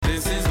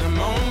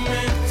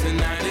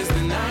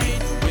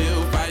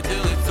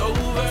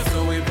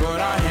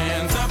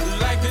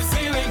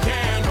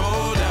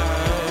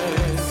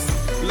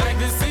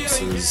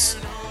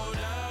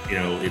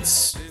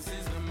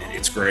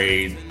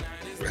great.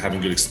 We're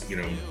having good,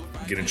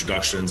 good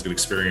introductions, good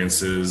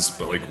experiences,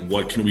 but like,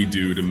 what can we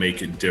do to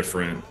make it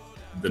different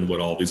than what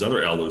all these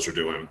other elders are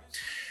doing?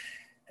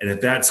 And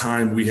at that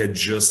time, we had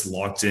just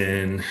locked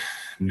in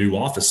new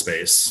office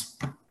space.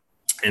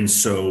 And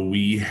so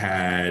we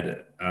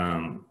had,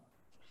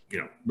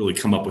 really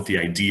come up with the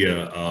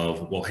idea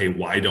of, well, hey,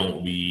 why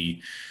don't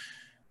we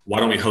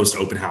host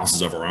open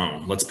houses of our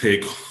own? Let's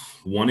pick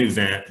one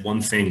event, one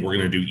thing we're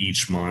going to do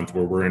each month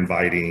where we're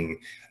inviting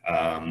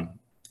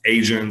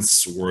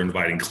agents, we're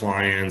inviting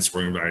clients,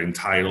 we're inviting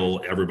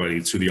title,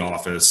 everybody to the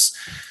office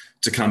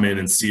to come in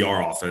and see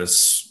our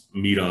office,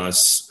 meet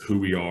us, who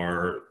we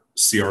are,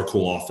 see our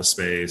cool office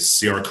space,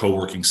 see our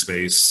co-working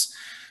space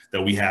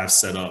that we have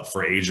set up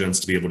for agents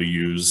to be able to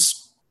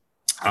use.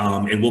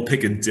 And we'll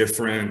pick a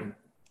different,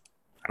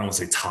 I don't want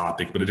to say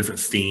topic, but a different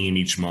theme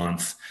each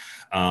month.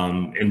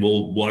 And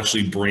we'll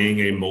actually bring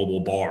a mobile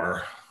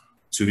bar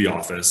to the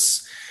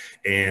office,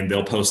 and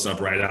they'll post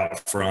up right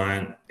out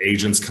front.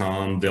 Agents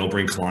come, they'll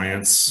bring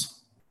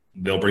clients,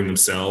 they'll bring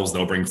themselves,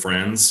 they'll bring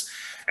friends.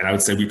 And I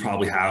would say we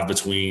probably have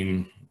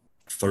between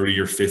 30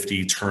 or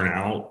 50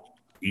 turnout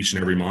each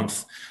and every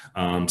month.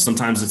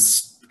 Sometimes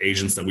it's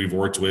agents that we've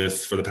worked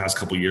with for the past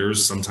couple of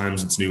years.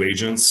 Sometimes it's new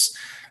agents.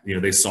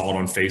 They saw it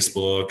on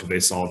Facebook, they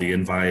saw the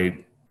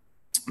invite,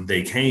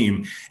 they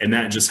came, and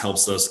that just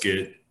helps us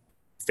get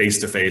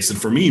face-to-face.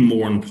 And for me,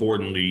 more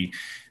importantly,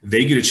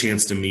 they get a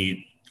chance to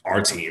meet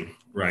our team,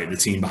 right? The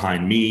team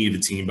behind me, the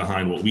team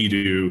behind what we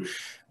do,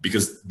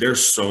 because they're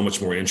so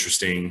much more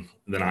interesting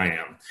than I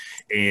am.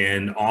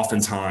 And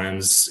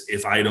oftentimes,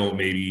 if I don't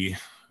maybe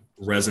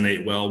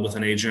resonate well with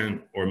an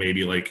agent, or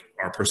maybe like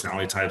our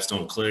personality types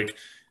don't click,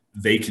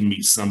 they can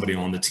meet somebody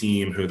on the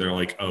team who they're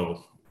like,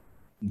 oh,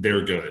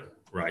 they're good,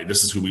 right?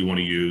 This is who we want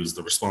to use,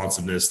 the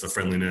responsiveness, the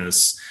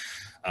friendliness.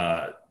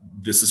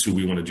 This is who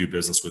we want to do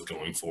business with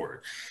going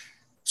forward.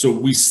 So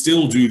we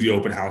still do the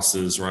open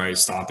houses, right?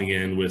 Stopping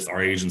in with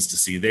our agents to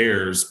see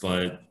theirs,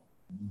 but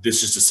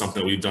this is just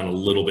something that we've done a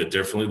little bit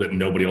differently that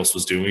nobody else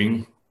was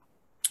doing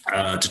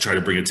to try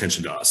to bring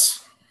attention to us.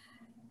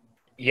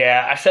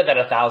 Yeah, I've said that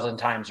 1,000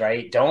 times,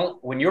 right?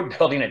 When you're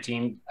building a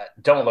team,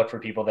 don't look for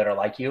people that are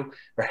like you,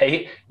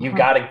 right? You've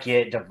got to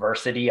get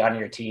diversity on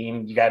your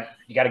team. You got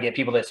to get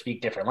people that speak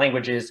different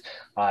languages,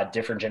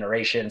 different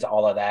generations,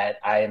 all of that.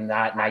 I am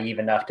not naive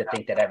enough to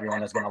think that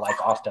everyone is going to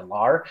like Austin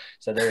Lar.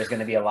 So there is going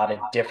to be a lot of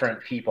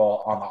different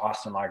people on the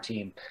Austin Lar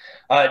team.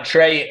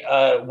 Trey,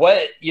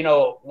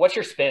 what's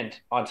your spend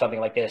on something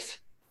like this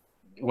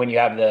when you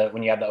have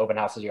the open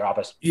houses in your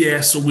office?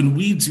 Yeah, so when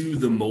we do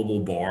the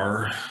mobile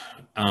bar,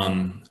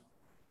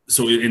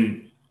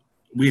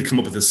 we had come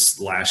up with this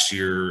last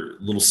year.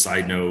 Little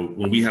side note,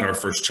 when we had our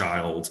first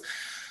child,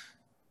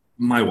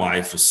 my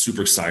wife was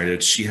super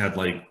excited. She had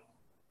like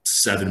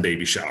 7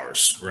 baby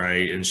showers,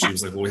 right? And she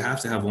was like, well, we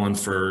have to have one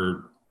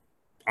for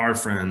our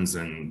friends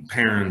and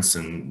parents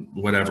and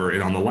whatever.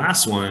 And on the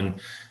last one,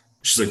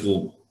 she's like,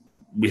 well,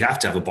 we have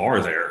to have a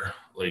bar there.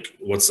 Like,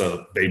 what's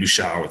a baby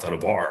shower without a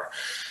bar?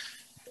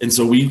 And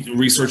so we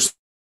researched.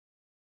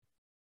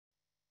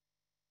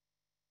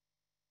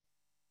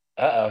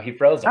 Uh-oh, he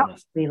froze on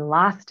us. We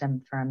lost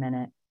him for a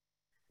minute.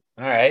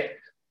 All right.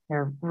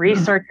 They're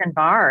researching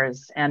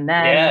bars, and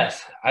then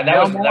yes, that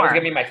was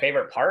gonna be my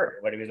favorite part.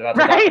 What he was about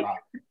to talk about.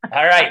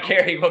 All right,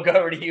 Carrie, we'll go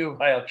over to you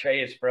while Trey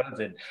is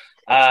frozen.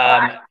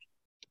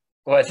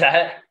 What's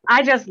that?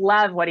 I just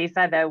love what he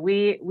said. That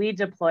we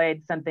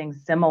deployed something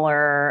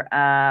similar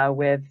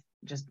with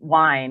just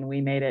wine.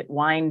 We made it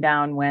Wine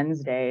Down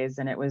Wednesdays,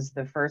 and it was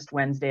the first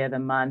Wednesday of the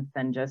month,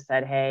 and just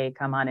said, hey,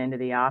 come on into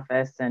the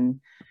office and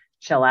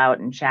chill out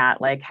and chat,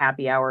 like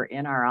happy hour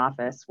in our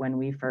office when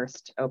we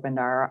first opened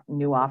our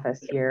new office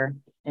here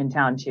in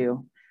town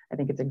too. I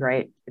think it's a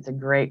great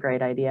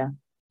idea.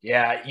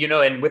 Yeah,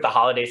 and with the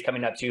holidays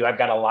coming up too, I've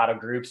got a lot of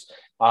groups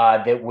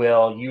that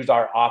will use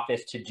our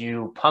office to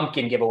do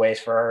pumpkin giveaways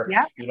for,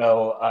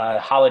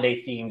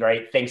 holiday themed,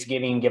 right?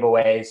 Thanksgiving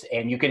giveaways.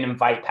 And you can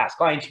invite past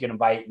clients, you can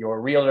invite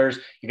your realtors,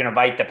 you can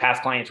invite the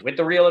past clients with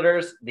the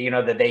realtors,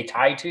 that they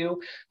tie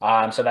to.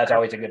 So that's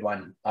always a good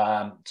one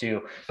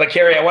too. But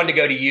Carrie, I wanted to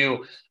go to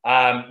you.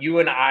 You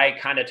and I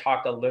kind of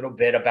talked a little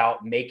bit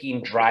about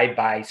making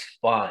drive-bys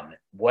fun.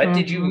 What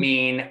did you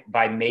mean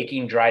by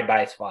making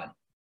drive-bys fun?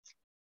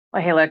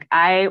 Well, hey, look,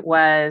 I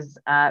was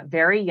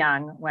very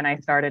young when I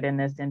started in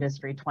this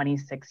industry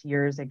 26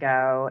 years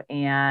ago,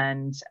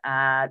 and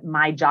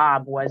my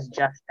job was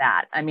just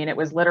that. I mean, it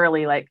was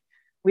literally like,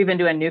 we've been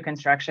doing new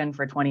construction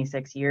for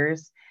 26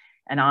 years.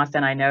 And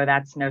Austin, I know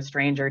that's no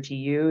stranger to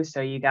you. So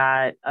you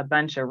got a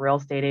bunch of real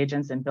estate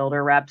agents and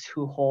builder reps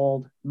who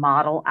hold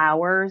model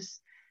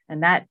hours.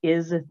 And that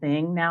is a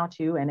thing now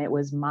too. And it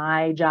was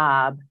my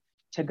job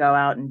to go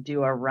out and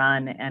do a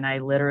run. And I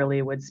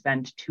literally would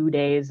spend 2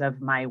 days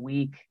of my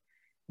week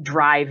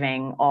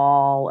driving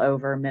all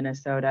over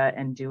Minnesota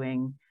and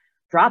doing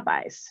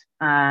drop-bys.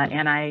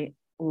 And I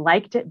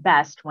liked it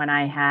best when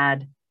I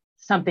had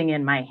something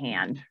in my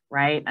hand,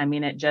 right? I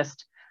mean,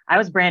 I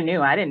was brand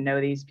new. I didn't know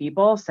these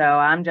people. So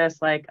I'm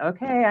just like,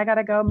 okay, I got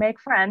to go make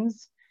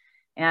friends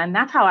And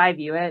that's how I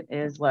view it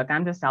is, look,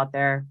 I'm just out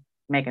there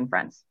making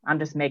friends. I'm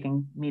just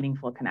making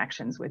meaningful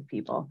connections with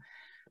people.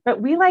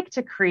 But we like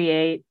to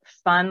create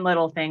fun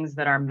little things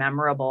that are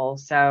memorable.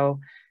 So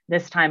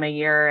this time of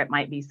year, it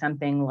might be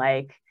something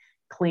like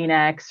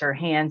Kleenex or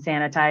hand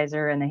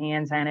sanitizer, and the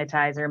hand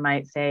sanitizer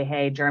might say,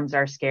 hey, germs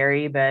are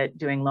scary, but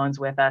doing loans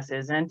with us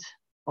isn't.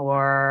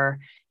 Or,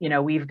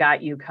 we've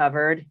got you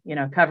covered,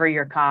 cover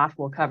your cough,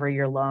 we'll cover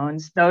your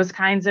loans. Those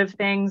kinds of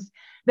things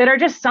that are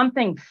just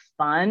something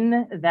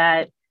fun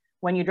that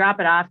when you drop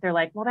it off, they're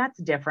like, well,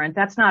 that's different.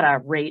 That's not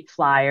a rate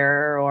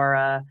flyer or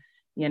a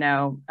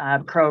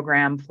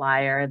program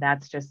flyer.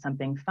 That's just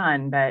something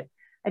fun. But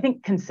I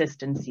think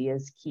consistency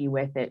is key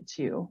with it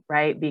too,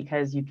 right?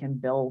 Because you can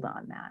build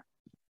on that.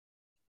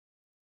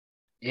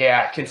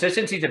 Yeah,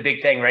 consistency is a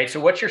big thing, right? So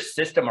what's your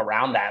system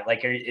around that?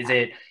 Like, is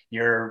it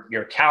your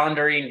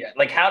calendaring?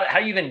 Like, how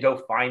do you even go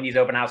find these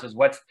open houses?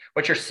 What's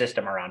your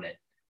system around it?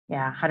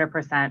 Yeah,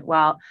 100%.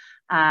 Well,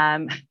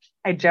 I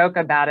joke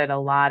about it a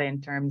lot in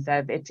terms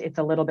of it's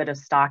a little bit of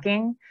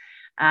stalking.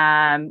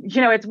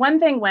 It's one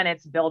thing when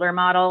it's builder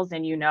models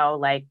and,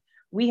 like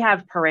we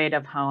have Parade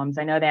of Homes.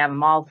 I know they have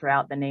them all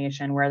throughout the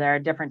nation where there are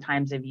different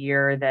times of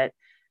year that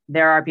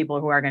there are people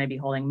who are going to be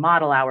holding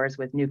model hours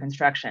with new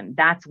construction.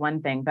 That's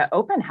one thing, but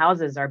open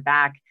houses are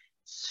back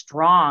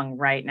strong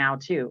right now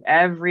too.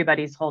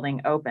 Everybody's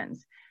holding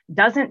opens.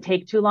 Doesn't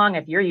take too long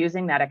if you're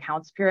using that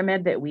accounts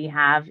pyramid that we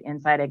have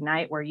inside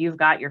Ignite, where you've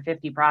got your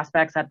 50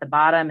 prospects at the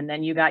bottom, and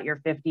then you got your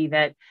 50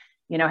 that,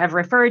 have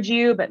referred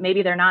you, but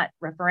maybe they're not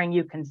referring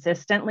you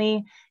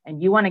consistently,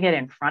 and you want to get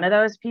in front of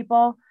those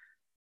people.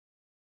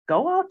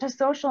 Go out to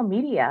social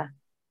media,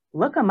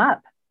 look them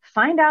up,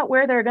 find out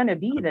where they're going to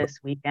be this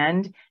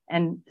weekend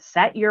and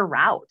set your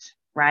route,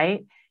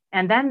 right?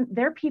 And then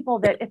they're people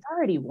that it's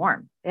already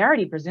warm. They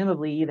already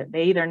presumably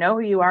they either know who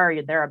you are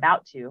or they're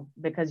about to,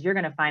 because you're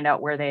going to find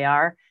out where they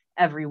are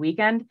every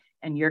weekend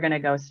and you're going to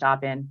go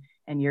stop in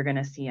and you're going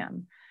to see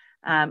them.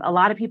 A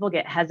lot of people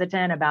get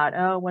hesitant about,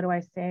 oh, what do I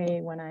say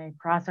when I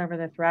cross over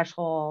the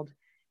threshold?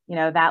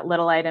 That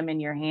little item in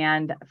your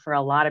hand for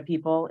a lot of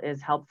people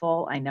is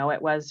helpful. I know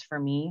it was for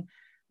me.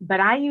 But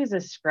I use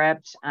a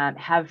script,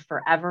 have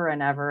forever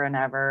and ever and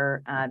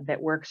ever, that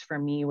works for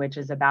me, which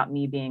is about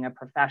me being a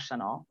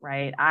professional,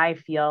 right? I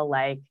feel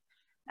like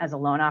as a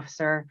loan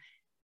officer,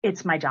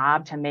 it's my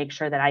job to make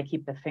sure that I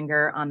keep the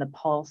finger on the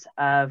pulse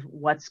of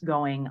what's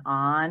going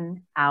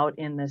on out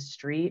in the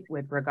street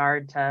with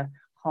regard to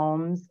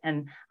homes.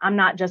 And I'm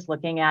not just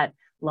looking at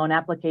loan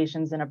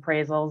applications and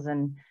appraisals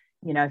and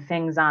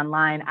things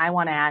online. I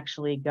want to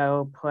actually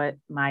go put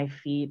my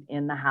feet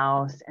in the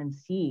house and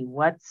see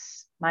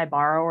what's my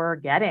borrower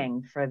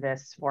getting for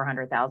this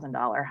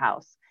 $400,000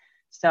 house.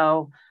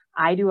 So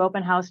I do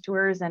open house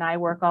tours and I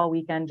work all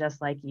weekend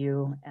just like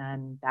you.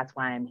 And that's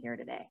why I'm here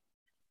today.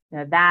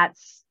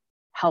 That's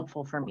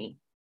helpful for me.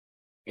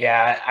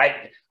 Yeah,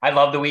 I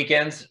love the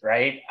weekends,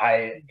 right?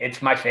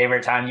 It's my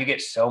favorite time. You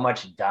get so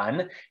much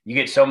done. You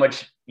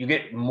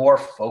get more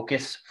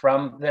focus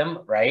from them,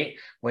 right?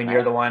 When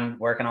you're the one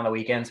working on the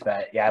weekends.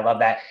 But yeah, I love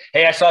that.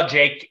 Hey, I saw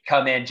Jake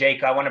come in.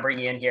 Jake, I want to bring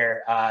you in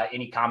here.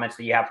 Any comments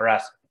that you have for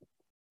us?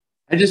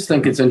 I just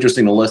think it's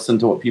interesting to listen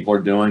to what people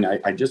are doing.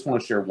 I just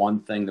want to share one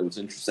thing that was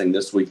interesting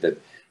this week that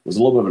was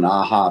a little bit of an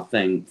aha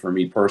thing for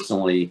me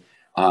personally.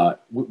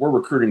 We're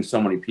recruiting so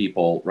many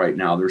people right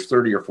now. There's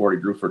 30 or 40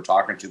 groups we're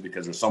talking to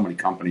because there's so many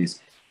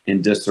companies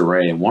in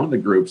disarray. And one of the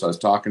groups I was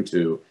talking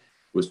to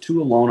was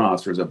two loan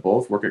officers that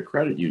both work at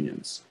credit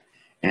unions.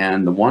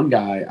 And the one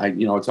guy,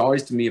 it's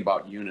always to me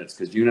about units,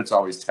 because units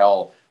always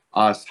tell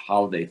us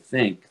how they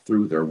think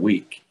through their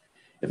week.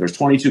 If there's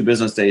 22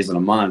 business days in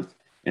a month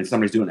and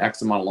somebody's doing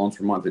X amount of loans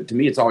per month, to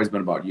me, it's always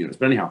been about units.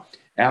 But anyhow,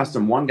 asked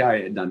him, one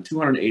guy had done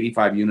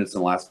 285 units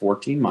in the last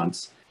 14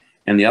 months.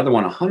 And the other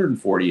one,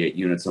 148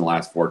 units in the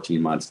last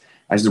 14 months.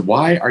 I said,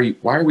 why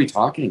are we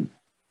talking?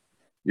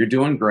 You're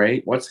doing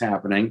great. What's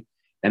happening?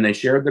 And they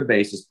shared the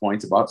basis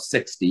points, about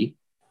 60.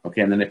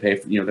 Okay. And then they pay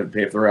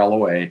for their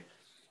LOA,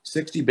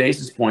 60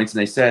 basis points.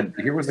 And they said,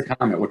 here was the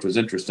comment, which was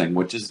interesting,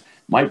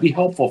 might be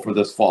helpful for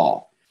this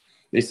fall.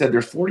 They said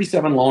there's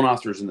 47 loan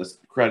officers in this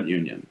credit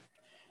union.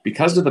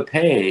 Because of the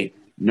pay,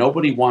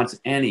 nobody wants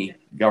any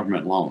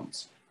government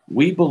loans.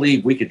 We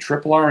believe we could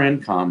triple our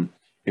income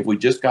if we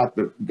just got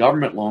the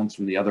government loans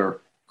from the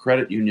other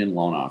credit union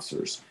loan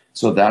officers.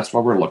 So that's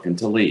why we're looking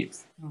to leave.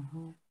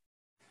 Mm-hmm.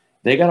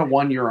 They got a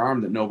 1-year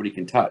arm that nobody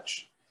can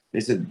touch. They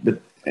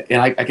said,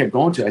 and I kept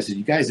going to, I said,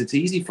 you guys, it's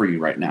easy for you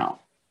right now.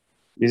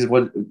 He said,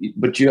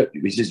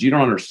 he says, you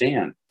don't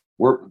understand.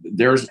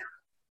 There's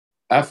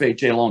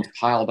FHA loans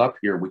piled up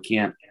here.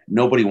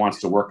 Nobody wants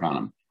to work on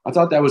them. I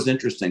thought that was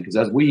interesting because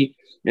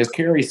as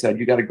Carrie said,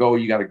 you got to go.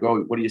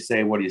 What do you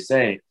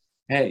say?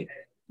 Hey,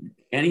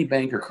 any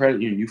bank or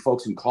credit union you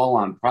folks can call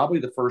on probably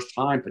the first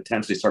time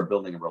potentially start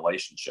building a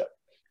relationship.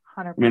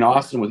 100%. I mean,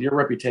 Austin, with your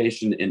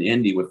reputation in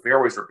Indy, with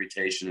Fairway's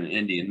reputation in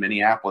Indy, and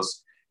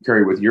Minneapolis,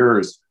 Carrie, with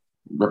yours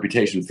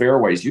reputation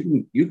Fairways,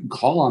 you can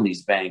call on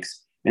these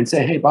banks and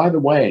say, hey, by the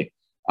way,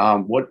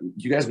 what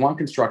you guys want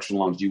construction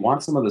loans? Do you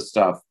want some of this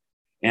stuff?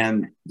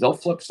 and they'll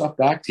flip stuff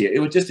back to you. It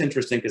was just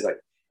interesting because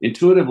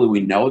intuitively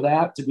we know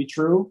that to be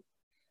true,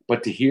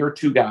 but to hear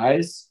two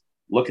guys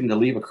looking to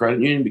leave a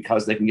credit union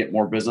because they can get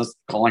more business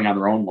calling on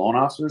their own loan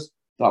officers,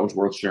 thought was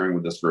worth sharing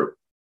with this group.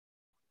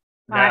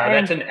 No,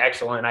 that's an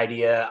excellent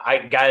idea.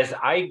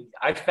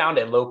 I found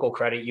a local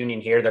credit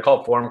union here. They're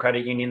called Forum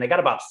Credit Union. They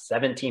got about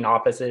 17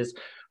 offices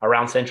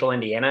around central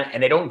Indiana,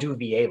 and they don't do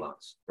VA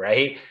loans,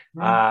 right?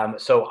 Mm-hmm.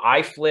 So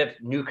I flip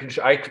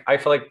I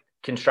flip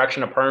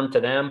construction of perm to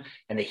them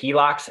and the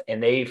HELOCs,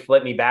 and they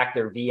flip me back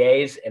their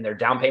VAs and their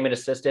down payment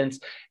assistance,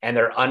 and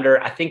they're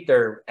under, I think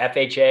their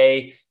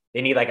FHA,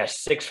 they need like a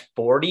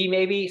 640,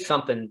 maybe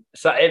something.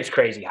 So it's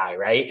crazy high,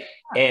 right?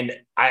 And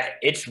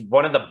it's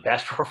one of the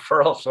best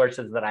referral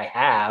sources that I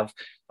have,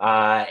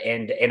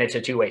 and it's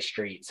a two-way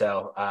street.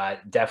 So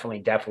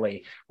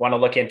definitely want to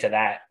look into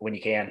that when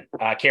you can.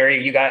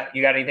 Carrie, you got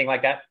anything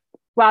like that?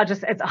 Well, it's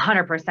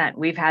 100%.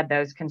 We've had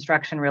those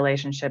construction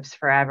relationships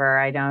forever.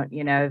 I don't,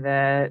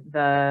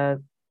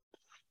 the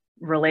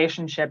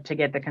relationship to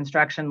get the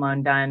construction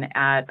loan done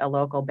at a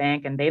local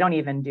bank, and they don't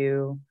even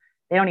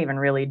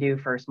really do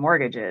first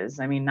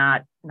mortgages. I mean,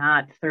 not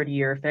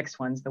 30-year fixed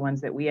ones, the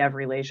ones that we have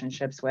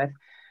relationships with.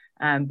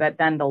 But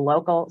then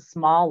the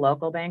small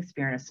local banks, if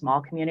you're in a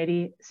small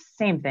community,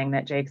 same thing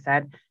that Jake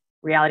said.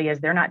 Reality is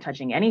they're not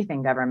touching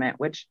anything government,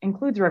 which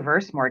includes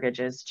reverse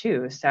mortgages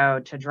too. So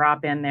to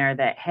drop in there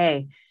that,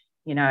 hey,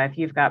 if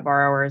you've got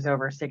borrowers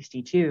over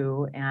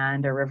 62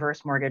 and a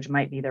reverse mortgage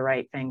might be the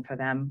right thing for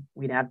them,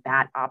 we'd have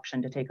that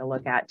option to take a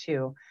look at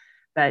too.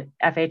 But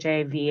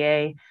FHA,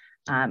 VA,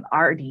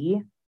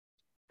 RD,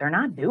 they're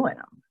not doing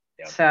them.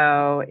 Yep.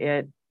 So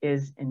it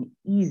is an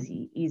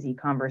easy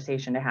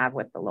conversation to have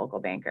with the local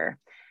banker.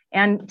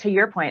 And to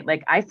your point,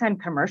 like I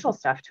send commercial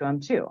stuff to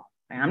them too.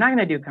 I'm not going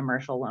to do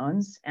commercial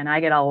loans. And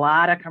I get a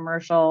lot of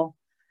commercial,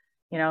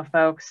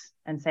 folks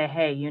and say,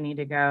 hey, you need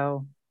to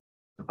go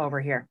over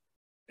here.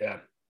 Yeah.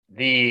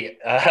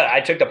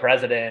 I took the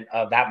president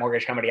of that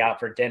mortgage company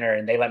out for dinner,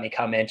 and they let me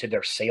come into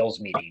their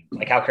sales meeting.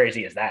 Like, how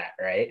crazy is that?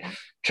 Right.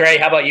 Trey,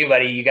 how about you,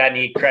 buddy? You got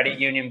any credit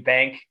union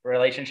bank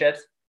relationships?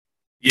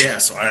 Yeah.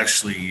 So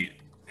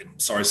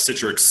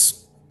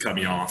Citrix cut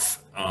me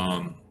off.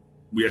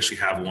 We actually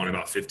have one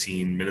about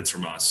 15 minutes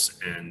from us,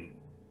 and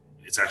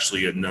it's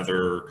actually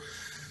another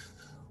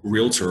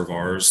realtor of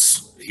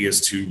ours. He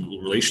has two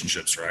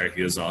relationships, right?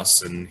 He has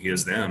us and he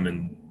has them,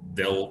 and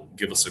they'll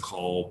give us a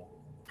call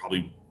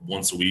probably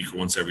once a week or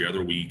once every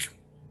other week,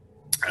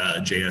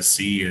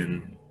 JSC,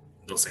 and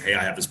they'll say, hey,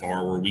 I have this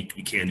borrower. We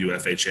can do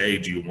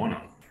FHA. Do you want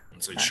them?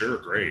 It's like, sure,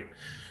 great.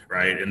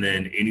 Right. And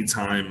then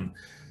anytime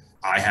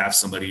I have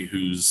somebody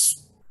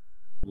who's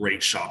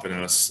rate shopping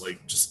us,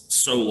 like just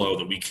so low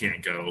that we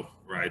can't go,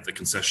 right? The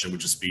concession would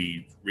just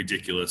be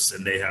ridiculous.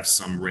 And they have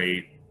some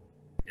rate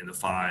in the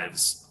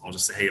fives. I'll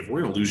just say, hey, if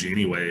we're going to lose you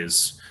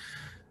anyways,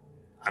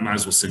 I might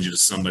as well send you to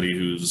somebody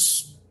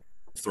who's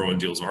throwing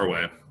deals our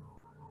way.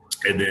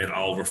 And then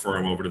I'll refer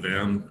them over to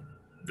them.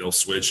 They'll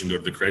switch and go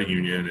to the credit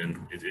union.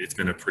 And it's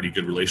been a pretty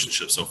good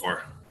relationship so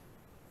far.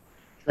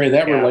 Trey,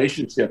 that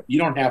relationship, you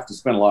don't have to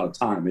spend a lot of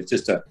time.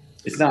 It's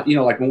not,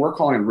 like when we're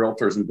calling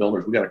realtors and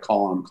builders, we got to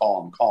call them.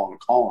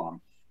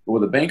 But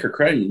with a bank or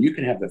credit union, you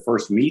can have the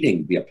first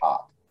meeting via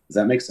POP. Does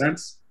that make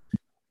sense?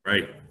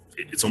 Right.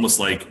 It's almost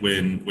like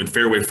when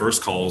Fairway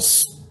First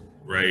calls,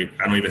 right?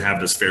 I don't even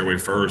have this Fairway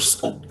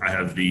First. I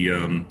have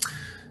the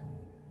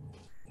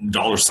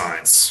dollar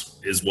signs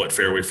is what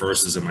Fairway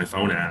First is in my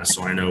phone as.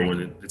 So I know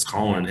when it's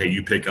calling, hey,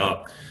 you pick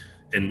up.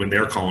 And when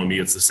they're calling me,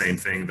 it's the same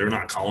thing. They're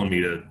not calling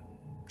me to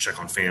check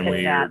on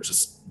family or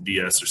just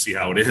BS or see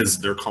how it is.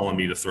 They're calling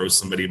me to throw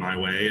somebody my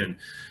way, and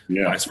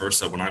vice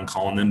versa. When I'm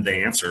calling them,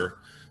 they answer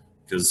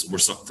because we're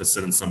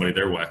sending somebody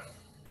their way.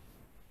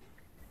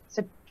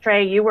 So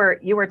Trey, you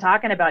were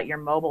talking about your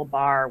mobile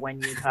bar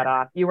when you cut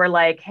off. You were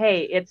like,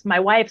 hey, it's my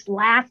wife's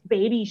last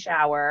baby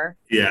shower.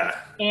 Yeah.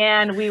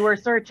 And we were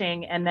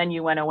searching, and then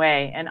you went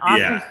away. And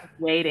Austin's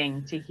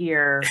waiting to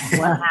hear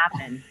what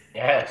happened.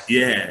 Yes.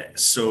 Yeah.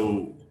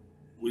 So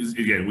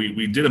again,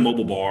 we did a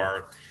mobile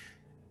bar,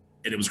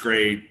 and it was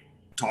great.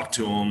 Talked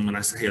to them, and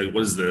I said, hey,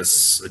 what is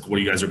this? Like, what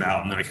are you guys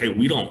about? And they're like, hey,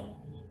 we don't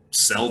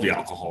sell the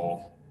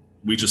alcohol.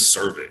 We just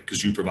serve it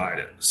because you provide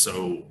it.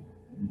 So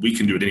we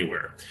can do it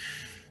anywhere.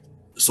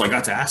 So I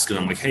got to asking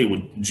them, like, hey,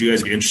 would you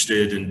guys be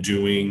interested in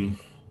doing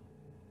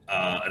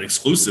an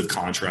exclusive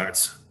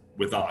contract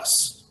with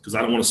us? Because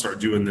I don't want to start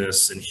doing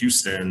this in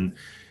Houston.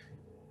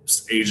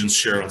 Agents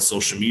share on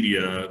social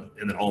media,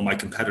 and then all my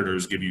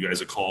competitors give you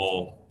guys a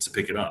call to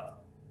pick it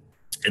up.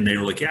 And they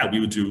were like, yeah, we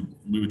would do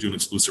an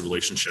exclusive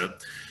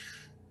relationship.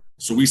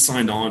 So we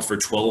signed on for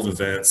 12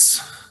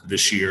 events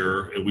this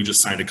year, and we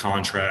just signed a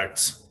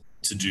contract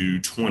to do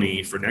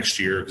 20 for next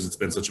year because it's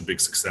been such a big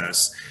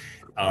success.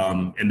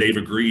 And they've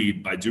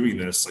agreed by doing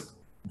this, like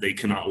they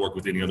cannot work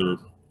with any other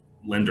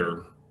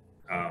lender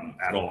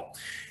at all.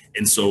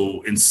 And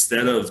so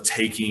instead of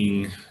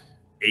taking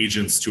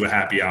agents to a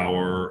happy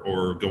hour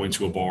or going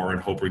to a bar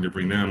and hoping to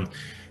bring them,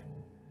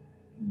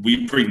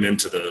 we bring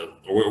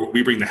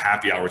the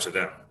happy hour to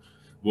them.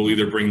 We'll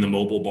either bring the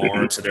mobile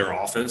bar to their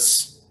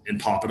office and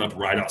pop it up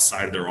right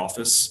outside of their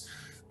office,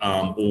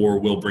 or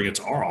we'll bring it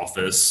to our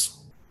office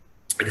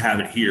and have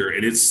it here.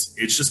 And it's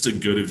just a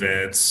good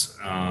event.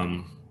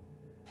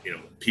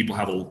 People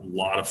have a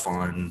lot of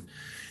fun.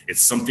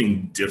 It's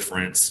something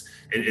different.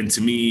 And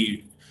to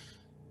me,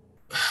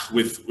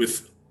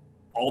 with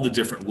all the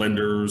different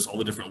lenders, all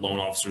the different loan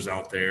officers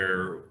out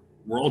there,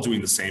 we're all doing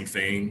the same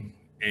thing.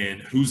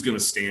 And who's going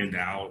to stand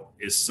out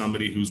is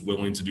somebody who's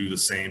willing to do the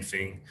same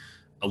thing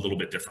a little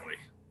bit differently,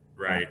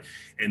 right?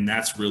 And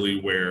that's really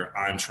where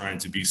I'm trying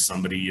to be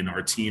somebody, and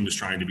our team is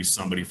trying to be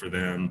somebody for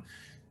them,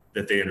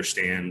 that they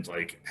understand,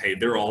 like, hey,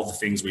 they're all the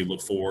things we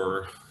look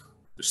for: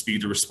 the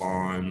speed to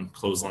respond,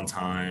 close on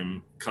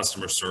time,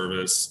 customer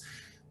service,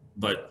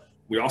 but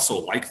we also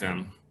like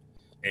them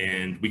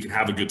and we can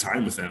have a good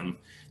time with them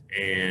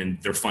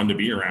and they're fun to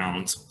be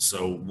around.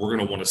 So we're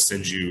going to want to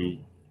send you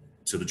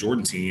to the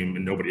Jordan team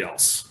and nobody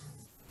else.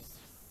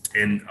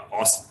 And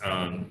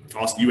Austin,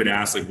 you had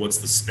asked, like, what's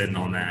the spend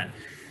on that?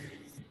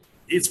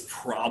 It's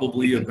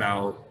probably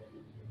about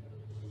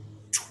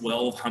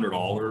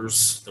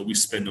 $1,200 that we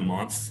spend a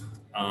month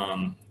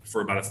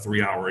for about a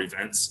 3-hour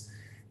event.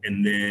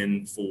 And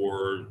then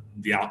for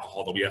the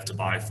alcohol that we have to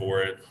buy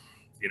for it,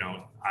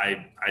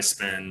 I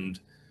spend,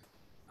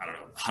 I don't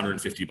know,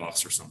 $150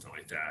 or something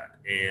like that.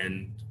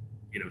 And,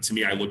 to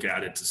me, I look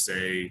at it to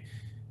say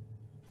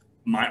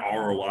my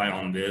ROI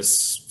on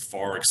this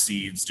far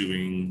exceeds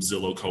doing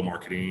Zillow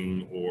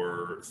co-marketing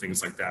or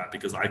things like that,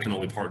 because I can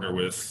only partner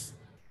with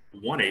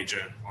one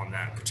agent on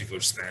that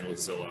particular spend with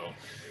Zillow.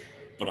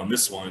 But on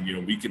this one,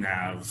 we can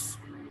have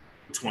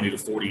 20 to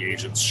 40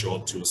 agents show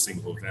up to a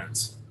single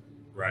event,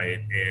 right?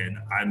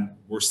 And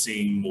we're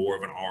seeing more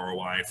of an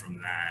ROI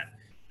from that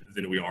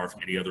than we are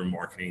from any other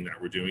marketing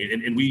that we're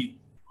doing. And we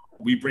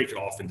break it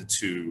off into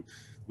two.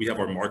 We have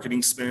our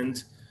marketing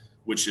spend,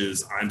 which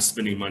is I'm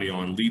spending money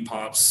on lead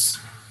pops,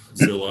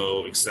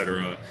 Zillow, et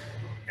cetera,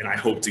 and I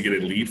hope to get a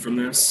lead from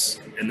this.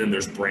 And then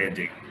there's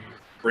branding.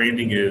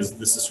 Branding is,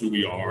 this is who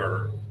we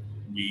are.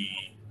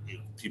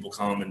 People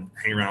come and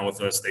hang around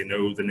with us. They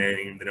know the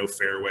name, they know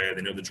Fairway,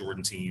 they know the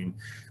Jordan team.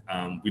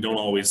 We don't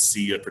always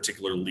see a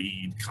particular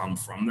lead come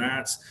from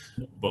that,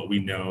 but we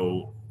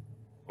know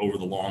over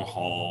the long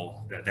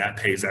haul that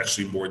pays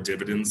actually more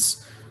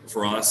dividends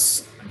for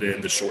us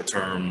than the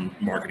short-term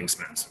marketing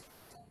spend.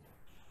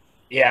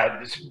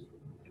 Yeah,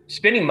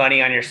 spending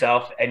money on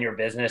yourself and your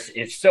business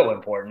is so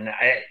important.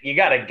 You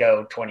got to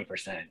go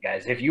 20%,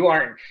 guys. If you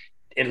aren't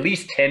at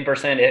least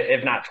 10%,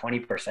 if not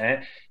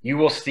 20%, you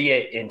will see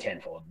it in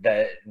tenfold.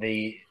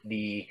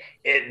 The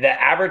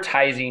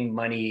advertising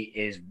money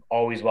is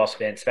always well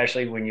spent,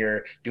 especially when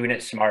you're doing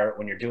it smart,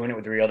 when you're doing it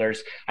with realtors.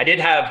 I did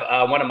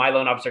have one of my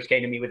loan officers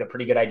came to me with a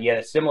pretty good idea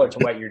that's similar to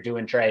what you're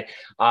doing, Trey.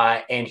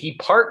 And he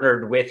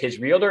partnered with his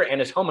realtor and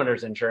his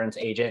homeowner's insurance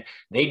agent.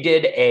 They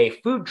did a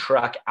food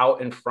truck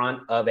out in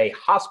front of a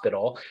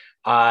hospital.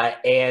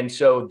 And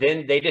so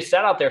then they just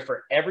sat out there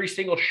for every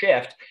single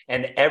shift,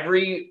 and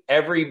every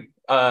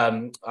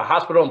a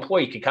hospital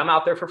employee could come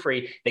out there for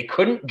free. They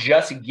couldn't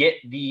just get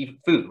the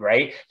food,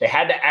 right? They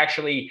had to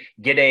actually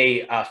get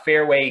a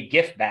Fairway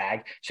gift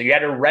bag. So you had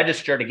to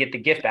register to get the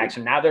gift bag.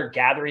 So now they're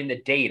gathering the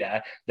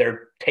data.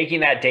 They're taking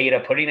that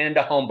data, putting it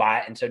into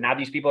HomeBot. And so now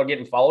these people are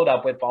getting followed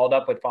up with.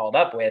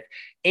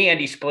 And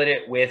he split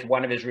it with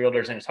one of his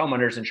realtors and his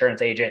homeowner's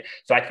insurance agent.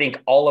 So I think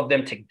all of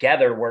them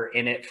together were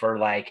in it for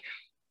like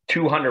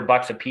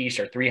 $200 a piece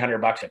or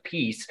 $300 a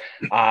piece.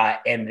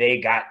 And they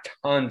got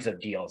tons of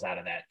deals out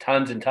of that,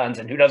 tons and tons.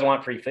 And who doesn't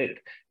want free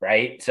food,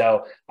 right?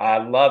 So I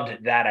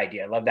loved that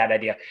idea.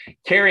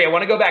 Carrie, I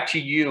want to go back to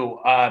you.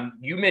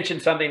 You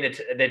mentioned something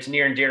that's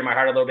near and dear to my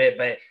heart a little bit,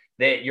 but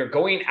that you're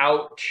going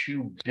out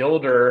to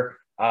builder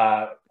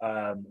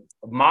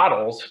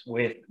models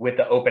with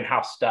the open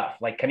house stuff.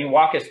 Like, can you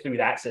walk us through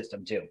that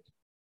system too?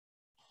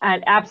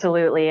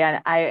 Absolutely.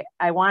 And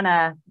I want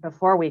to,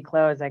 before we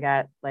close, I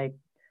got like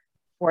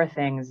 4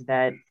 things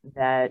that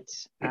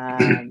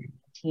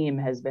team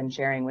has been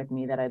sharing with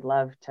me that I'd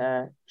love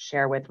to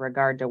share with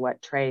regard to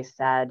what Trey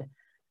said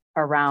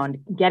around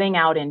getting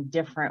out in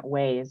different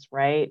ways,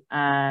 right?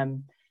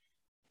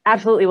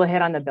 Absolutely, we'll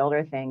hit on the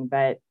builder thing,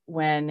 but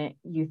when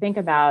you think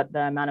about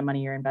the amount of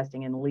money you're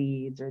investing in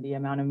leads or the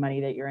amount of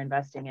money that you're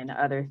investing in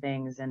other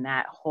things and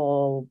that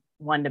whole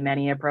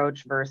one-to-many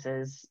approach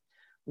versus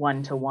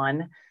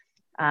one-to-one,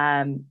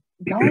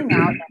 going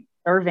out and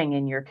serving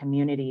in your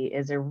community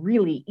is a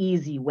really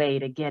easy way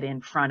to get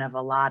in front of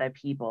a lot of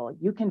people.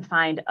 You can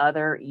find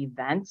other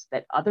events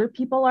that other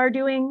people are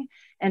doing,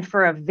 and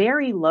for a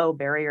very low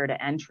barrier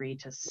to entry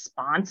to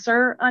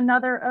sponsor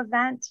another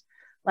event,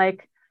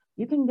 like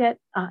you can get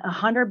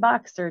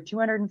 $100 or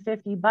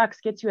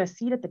 $250, get you a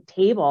seat at the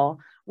table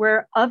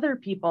where other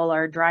people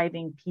are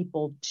driving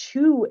people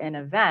to an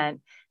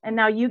event, and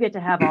now you get to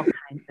have all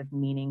kinds of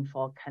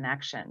meaningful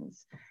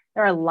connections.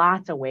 There are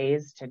lots of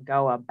ways to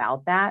go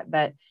about that,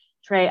 but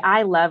Trey,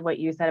 I love what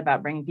you said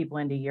about bringing people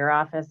into your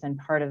office, and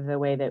part of the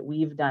way that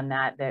we've done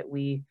that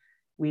we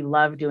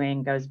love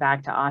doing goes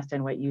back to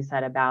Austin, what you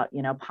said about,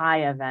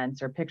 pie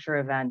events or picture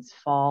events,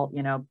 fall,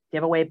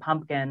 give away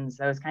pumpkins,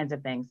 those kinds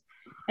of things.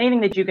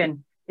 anything that you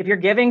can, if you're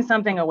giving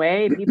something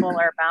away, people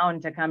are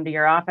bound to come to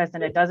your office,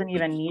 and it doesn't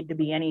even need to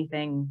be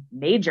anything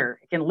major.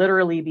 It can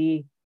literally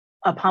be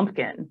a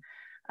pumpkin.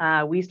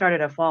 We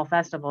started a fall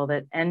festival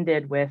that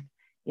ended with,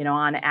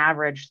 on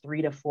average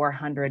 300 to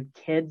 400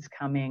 kids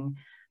coming.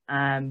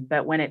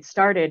 But when it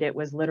started, it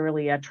was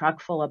literally a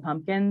truck full of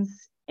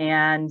pumpkins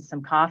and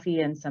some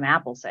coffee and some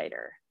apple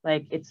cider.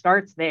 Like, it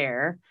starts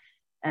there,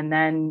 and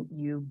then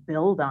you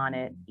build on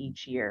it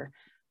each year.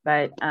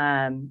 But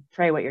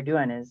Trey, what you're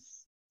doing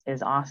is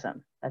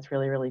awesome. That's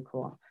really, really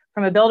cool.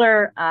 From a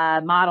builder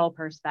model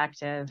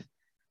perspective,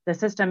 the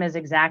system is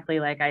exactly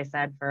like I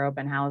said for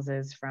open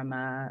houses, from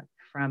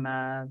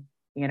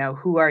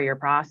who are your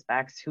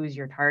prospects, who's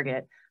your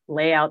target,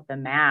 lay out the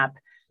map.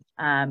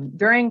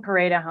 During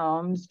Parade of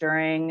Homes,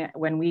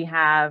 when we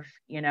have,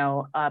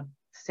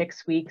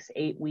 6 weeks,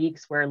 8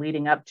 weeks, we're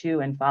leading up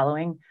to and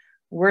following,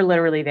 we're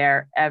literally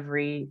there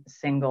every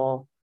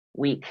single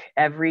week,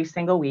 every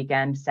single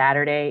weekend,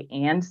 Saturday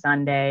and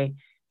Sunday,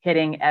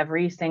 hitting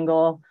every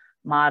single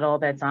model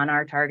that's on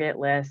our target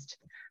list,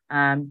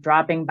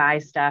 dropping by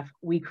stuff.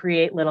 We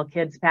create little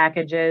kids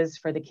packages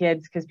for the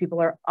kids because people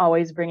are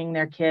always bringing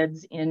their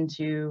kids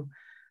into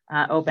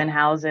open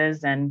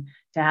houses, and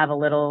to have a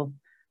little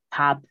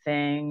pop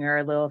thing or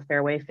a little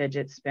fairway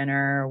fidget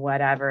spinner or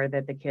whatever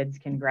that the kids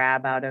can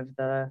grab out of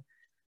the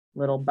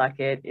little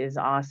bucket is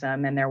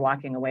awesome. And they're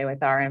walking away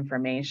with our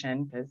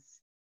information because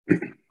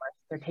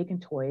they're taking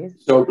toys.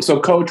 So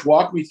Coach,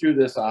 walk me through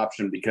this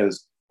option,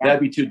 because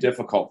that'd be too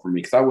difficult for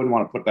me, because I wouldn't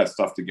want to put that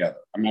stuff together.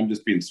 I mean, I'm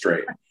just being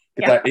straight.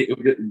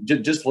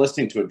 Just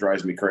listening to it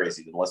drives me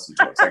crazy to listen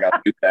to it. So I got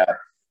to do that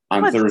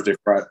on Thursday,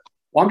 Friday.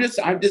 Well,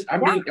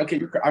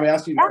 I'm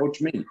asking you to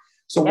coach me.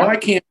 So why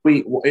can't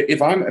we,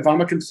 if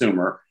I'm a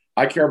consumer,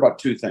 I care about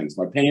two things: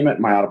 my payment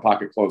and my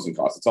out-of-pocket closing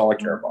costs. That's all I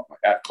care about,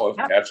 my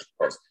closing cash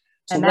costs.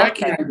 So why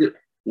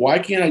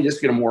can't I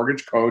just get a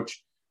mortgage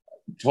coach,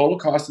 total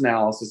cost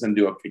analysis, and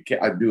do an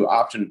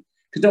option?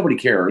 Because nobody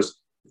cares.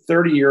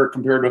 30-year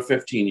compared to a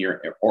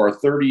 15-year, or a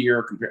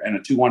 30-year and a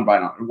 2-1 buy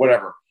now,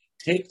 whatever.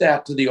 Take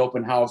that to the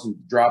open house and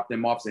drop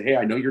them off. Say, hey,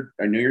 I know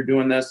you're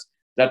doing this.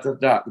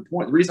 The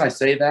reason I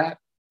say that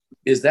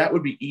is that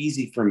would be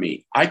easy for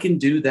me. I can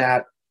do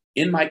that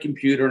in my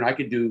computer, and I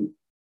could do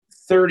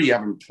 30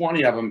 of them,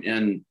 20 of them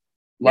in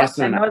less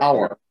than an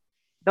hour.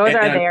 Those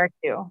are there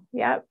too.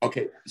 Yeah.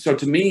 Okay. So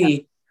to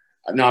me,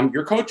 now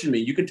you're coaching me.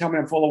 You can tell me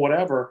I'm full of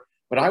whatever,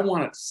 but I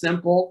want it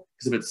simple,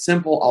 because if it's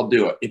simple, I'll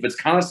do it. If it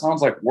kind of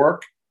sounds like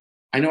work,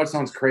 I know it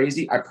sounds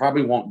crazy, I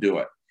probably won't do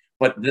it.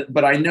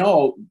 But I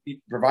know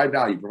provide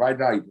value.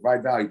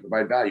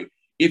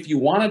 If you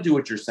want to do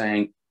what you're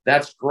saying,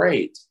 that's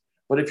great.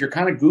 But if you're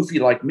kind of goofy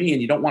like me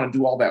and you don't want to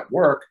do all that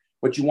work,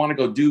 but you want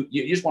to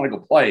you just want to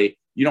go play,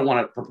 you don't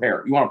want to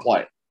prepare, you want to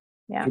play.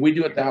 Yeah. Can we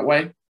do it that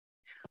way?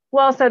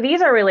 Well, so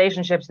these are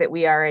relationships that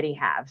we already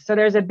have. So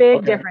there's a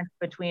big difference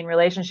between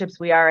relationships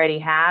we already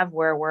have,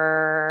 where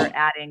we're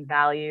adding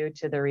value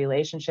to the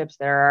relationships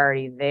that are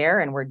already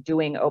there and we're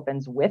doing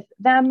opens with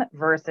them,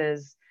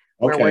 versus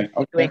where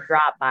we're doing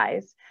drop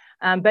buys.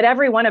 But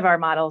every one of our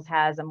models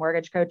has a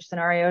mortgage coach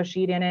scenario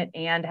sheet in it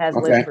and has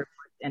list reports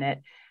in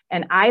it.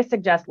 And I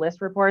suggest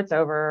list reports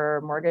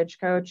over mortgage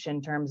coach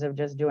in terms of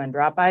just doing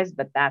drop buys,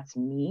 but that's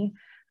me.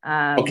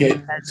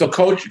 So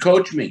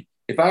coach me.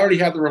 If I already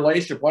have the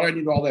relationship, why do I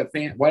need all that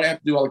why do I have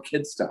to do all the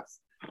kid stuff?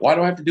 Why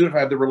do I have to do it if I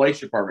have the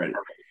relationship already?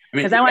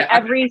 Because I want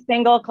every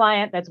single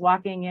client that's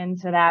walking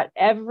into that,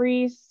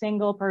 every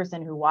single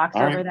person who walks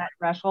over that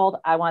threshold,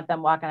 I want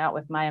them walking out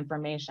with my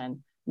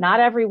information. Not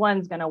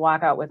everyone's going to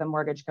walk out with a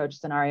mortgage coach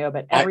scenario,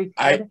 but every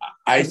kid.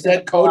 I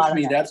said coach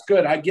me. That's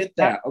good. I get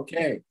that.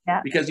 Okay.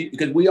 Yeah. Because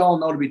we all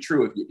know to be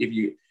true. If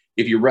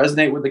you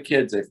resonate with the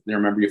kids, they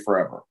remember you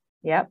forever.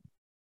 Yep.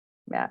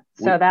 Yeah.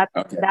 So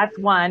that's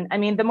one. I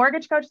mean, the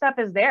mortgage coach stuff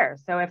is there.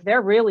 So if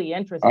they're really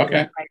interested in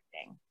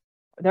pricing,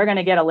 they're going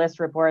to get a list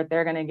report.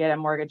 They're going to get a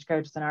mortgage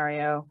coach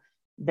scenario.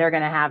 They're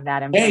going to have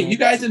that information.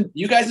 Hey,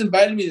 you guys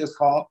invited me to this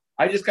call.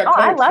 I just got.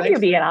 I love you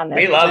being on this.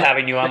 We love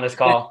having you on this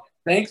call.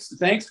 Thanks,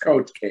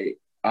 Coach Kate.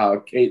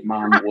 Kate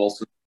Mom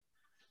Wilson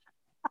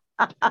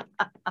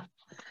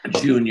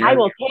Junior. I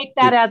will take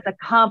that as a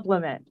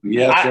compliment.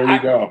 Yes, there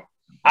you go.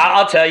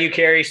 I'll tell you,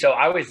 Carrie. So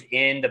I was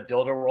in the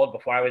builder world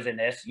before I was in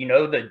this.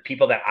 The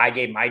people that I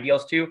gave my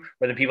deals to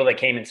were the people that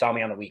came and saw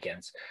me on the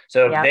weekends.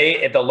 So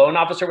if the loan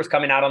officer was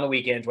coming out on the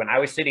weekends, when I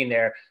was sitting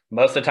there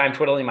most of the time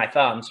twiddling my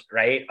thumbs,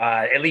 right,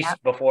 at least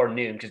before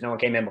noon, because no one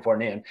came in before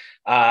noon,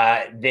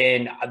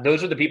 then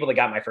those are the people that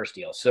got my first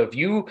deals. So if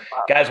you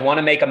guys want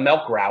to make a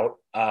milk route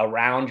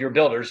around your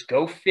builders,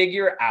 go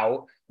figure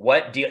out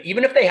what deal,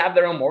 even if they have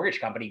their own mortgage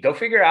company, go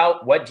figure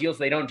out what deals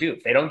they don't do.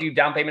 If they don't do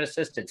down payment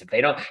assistance, if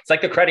they don't, it's like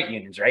the credit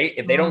unions, right?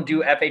 If they don't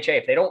do FHA,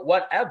 if they don't,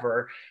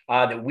 whatever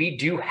that we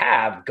do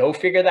have, go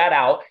figure that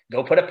out,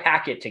 go put a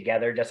packet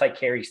together, just like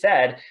Carrie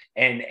said,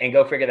 and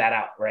go figure that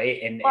out.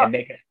 Right. And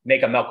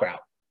make a milk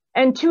route.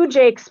 And to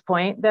Jake's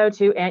point, though,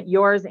 too, and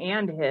yours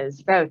and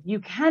his, both, you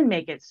can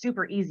make it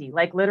super easy.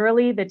 Like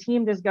literally, the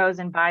team just goes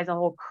and buys a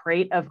whole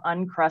crate of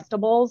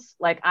Uncrustables.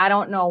 Like, I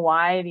don't know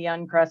why the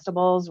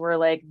Uncrustables were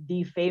like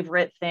the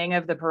favorite thing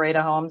of the Parade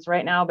of Homes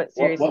right now, but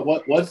seriously.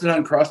 What's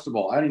an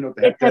Uncrustable? I don't even know what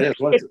the heck that is.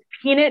 What is it?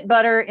 Peanut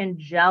butter and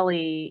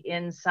jelly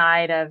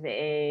inside of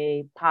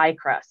a pie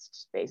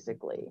crust,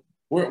 basically.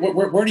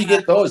 Where do you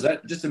get those? Is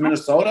that just in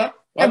Minnesota?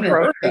 I've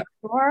never heard that.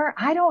 Store?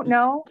 I don't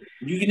know.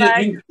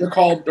 They're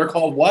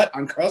called what?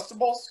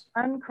 Uncrustables?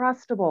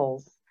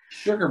 Uncrustables.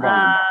 Sugar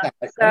bomb.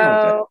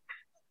 So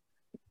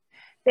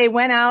they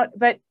went out,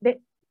 but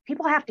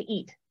people have to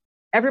eat.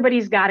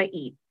 Everybody's got to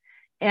eat.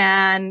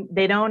 And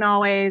they don't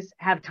always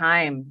have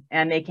time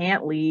and they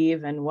can't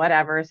leave and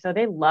whatever. So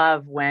they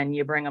love when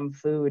you bring them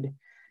food.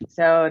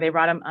 So they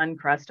brought them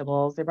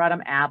Uncrustables. They brought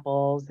them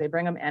apples. They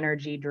bring them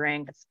energy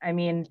drinks. I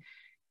mean,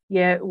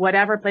 yeah,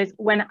 whatever place.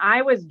 When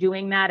I was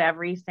doing that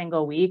every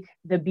single week,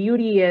 the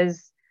beauty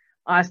is,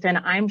 Austin,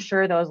 I'm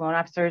sure those loan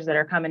officers that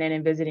are coming in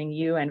and visiting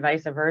you and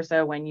vice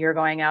versa, when you're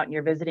going out and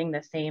you're visiting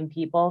the same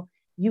people,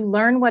 you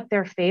learn what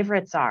their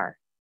favorites are.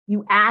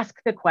 You ask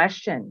the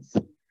questions.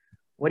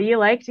 What do you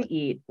like to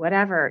eat?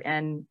 Whatever.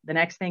 And the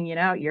next thing you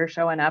know, you're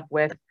showing up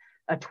with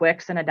a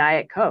Twix and a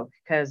Diet Coke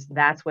because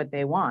that's what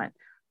they want.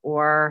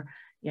 Or,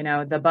 you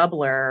know, the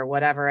bubbler or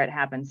whatever it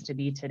happens to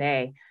be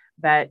today.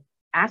 But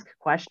ask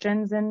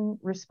questions and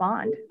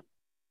respond.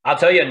 I'll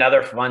tell you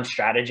another fun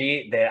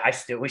strategy that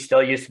we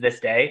still use to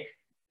this day.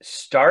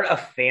 Start a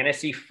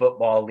fantasy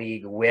football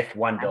league with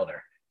one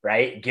builder,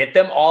 right? Get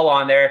them all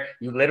on there.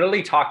 You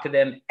literally talk to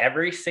them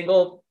every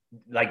single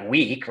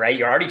week, right?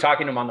 You're already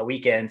talking to them on the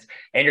weekends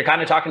and you're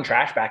kind of talking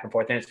trash back and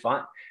forth and it's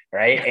fun.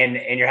 Right.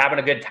 And you're having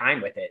a good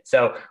time with it.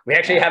 So we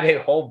actually have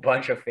a whole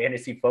bunch of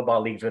fantasy football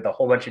leagues with a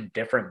whole bunch of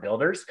different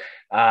builders.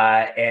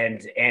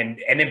 And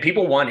then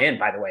people want in,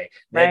 by the way,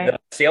 the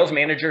sales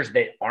managers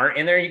that aren't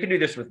in there, you can do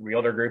this with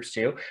realtor groups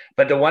too,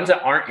 but the ones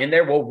that aren't in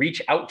there will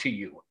reach out to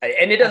you.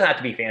 And it doesn't have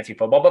to be fantasy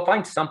football, but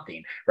find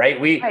something, right?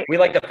 We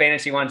like the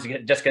fantasy ones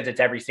just because it's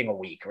every single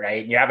week,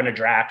 right? And you're having a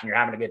draft and you're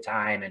having a good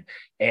time.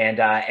 And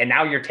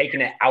now you're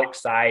taking it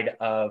outside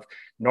of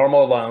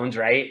normal loans,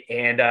 right?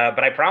 And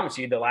but I promise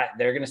you,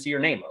 they're going to see your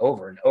name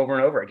over and over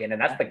and over again,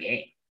 and that's the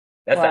game.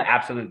 That's the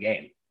absolute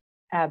game.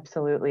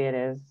 Absolutely, it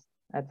is.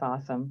 That's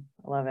awesome.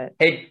 I love it.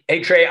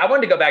 Hey, Trey, I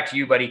wanted to go back to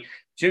you, buddy.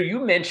 So you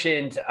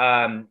mentioned,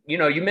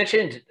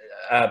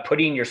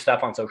 putting your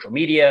stuff on social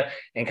media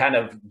and kind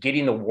of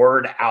getting the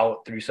word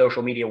out through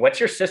social media. What's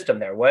your system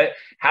there?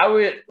 How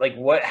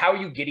are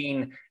you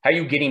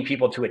getting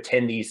people to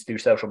attend these through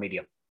social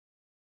media?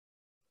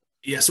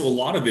 Yeah, so a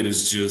lot of it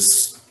is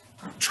just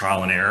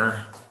trial and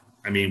error.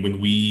 I mean,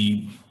 when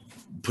we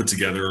put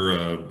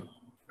together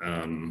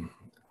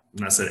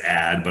not an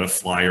ad, but a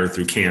flyer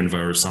through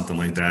Canva or something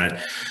like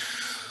that,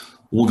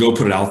 we'll go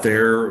put it out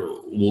there.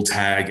 We'll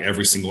tag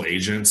every single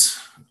agent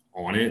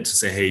on it to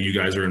say, hey, you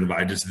guys are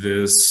invited to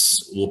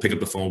this. We'll pick up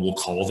the phone. We'll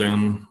call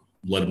them,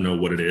 let them know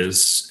what it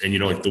is. And,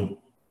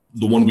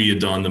 the one we had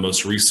done, the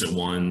most recent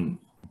one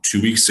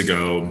 2 weeks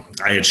ago,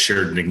 I had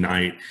shared in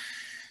Ignite.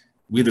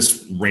 We had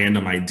this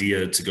random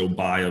idea to go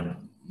buy a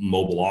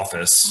mobile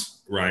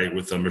office, right,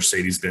 with a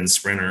Mercedes-Benz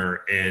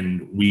Sprinter.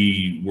 And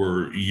we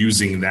were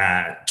using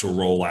that to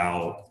roll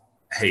out,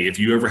 hey, if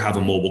you ever have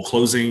a mobile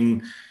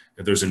closing,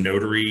 if there's a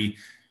notary,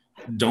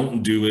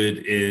 don't do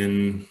it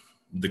in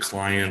the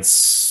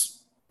client's,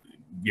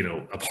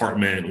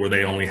 apartment where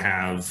they only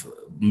have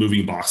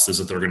moving boxes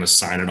that they're going to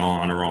sign it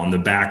on, or on the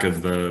back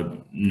of the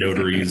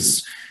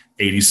notary's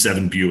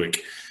 87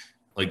 Buick.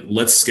 Like,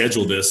 let's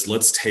schedule this.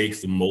 Let's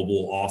take the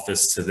mobile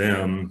office to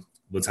them.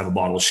 Let's have a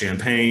bottle of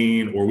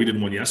champagne. Or we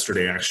did one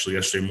yesterday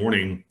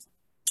morning.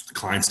 The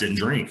clients didn't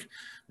drink.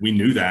 We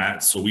knew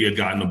that. So we had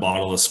gotten a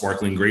bottle of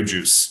sparkling grape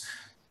juice.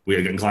 We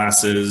had gotten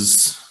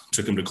glasses,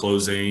 took them to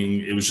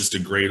closing. It was just a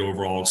great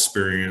overall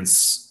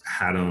experience,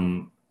 had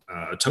them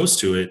a toast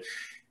to it.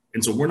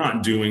 And so we're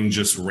not doing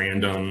just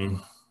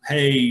random,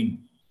 hey,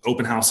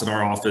 open house at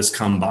our office,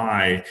 come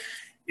by.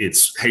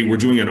 It's, hey, we're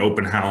doing an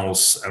open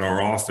house at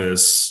our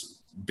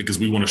office because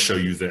we want to show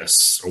you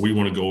this, or we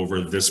want to go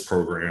over this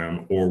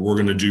program, or we're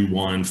going to do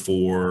one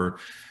for,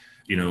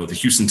 the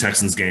Houston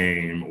Texans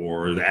game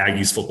or the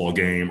Aggies football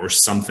game, or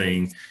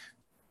something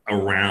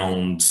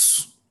around,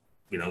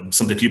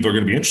 something people are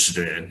going to be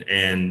interested in.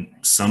 And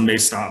some may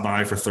stop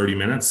by for 30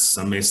 minutes.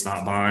 Some may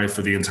stop by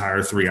for the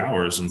entire 3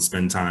 hours and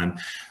spend time.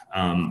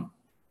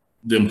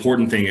 The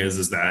important thing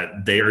is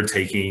that they are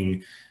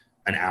taking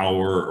an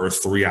hour or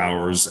 3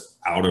 hours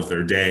out of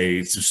their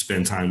day to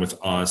spend time with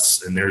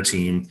us and their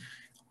team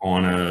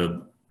on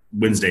a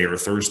Wednesday or a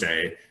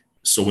Thursday.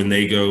 So when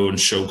they go and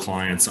show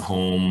clients a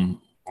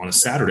home on a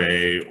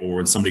Saturday, or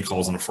when somebody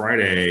calls on a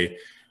Friday,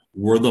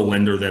 we're the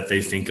lender that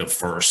they think of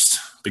first,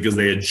 because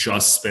they had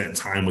just spent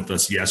time with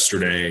us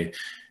yesterday,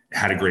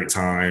 had a great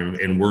time,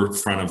 and we're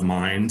front of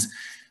mind,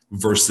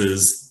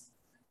 versus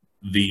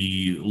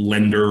the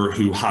lender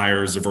who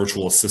hires a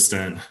virtual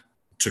assistant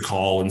to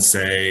call and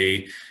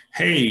say,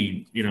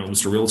 hey,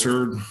 Mr.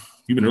 Realtor,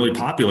 you've been really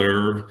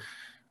popular.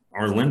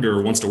 our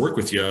lender wants to work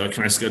with you.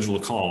 Can I schedule a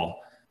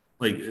call?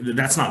 Like,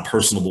 that's not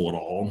personable at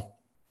all.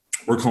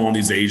 We're calling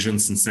these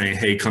agents and saying,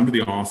 hey, come to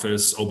the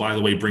office. Oh, by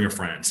the way, bring a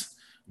friend.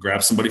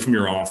 Grab somebody from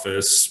your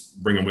office,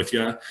 bring them with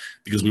you,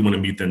 because we want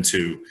to meet them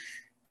too.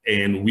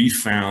 And we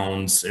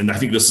found, and I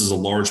think this is a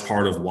large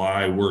part of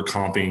why we're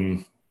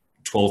comping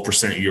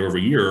 12% year over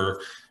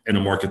year in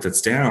a market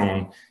that's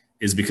down,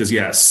 is because,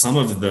 yeah, some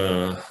of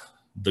the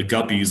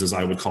guppies, as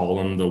I would call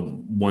them, the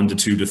 1 to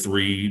 2 to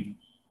 3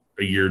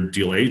 a year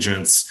deal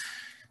agents,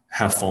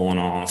 have fallen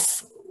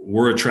off.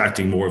 We're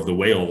attracting more of the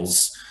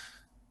whales,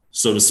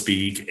 so to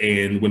speak.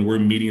 And when we're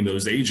meeting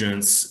those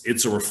agents,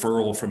 it's a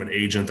referral from an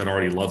agent that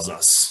already loves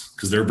us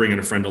because they're bringing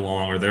a friend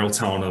along, or they're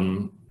telling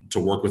them to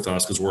work with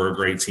us because we're a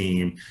great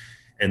team.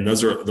 And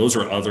those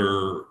are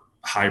other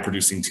high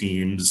producing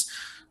teams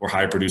or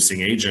high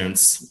producing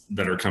agents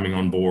that are coming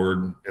on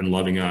board and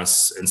loving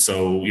us. And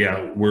so,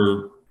 yeah,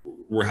 we're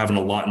having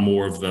a lot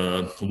more of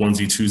the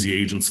onesie twosie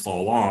agents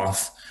fall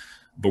off,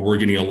 but we're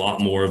getting a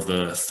lot more of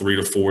the 3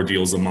 to 4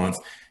 deals a month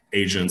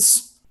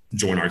agents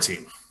join our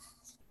team.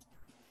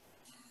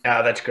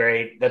 Yeah, that's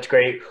great. That's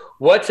great.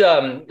 Let's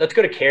go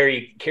to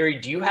Carrie. Carrie,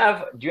 do you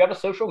have a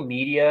social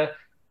media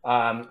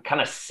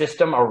kind of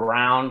system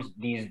around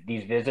these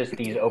visits,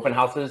 these open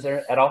houses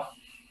there at all?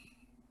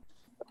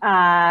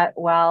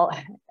 Well,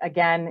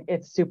 again,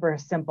 it's super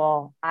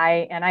simple.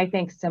 I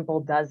think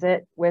simple does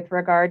it with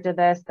regard to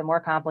this. The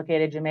more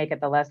complicated you make it,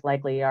 the less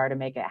likely you are to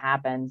make it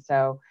happen.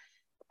 So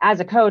as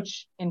a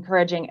coach,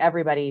 encouraging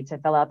everybody to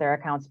fill out their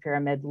accounts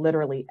pyramid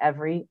literally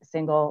every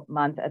single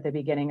month at the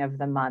beginning of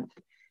the month.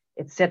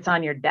 It sits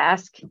on your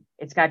desk.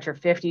 It's got your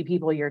 50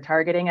 people you're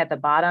targeting at the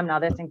bottom. Now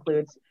this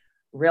includes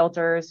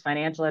realtors,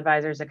 financial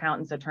advisors,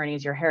 accountants,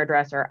 attorneys, your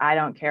hairdresser. I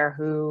don't care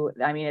who.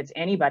 I mean, it's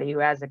anybody who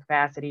has the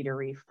capacity to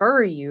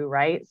refer you,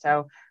 right?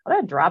 So I'm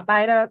gonna drop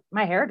by to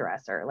my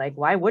hairdresser. Like,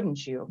 why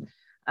wouldn't you?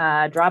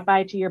 Drop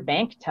by to your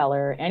bank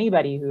teller.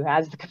 Anybody who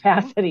has the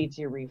capacity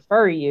to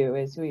refer you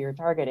is who you're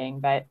targeting.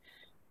 But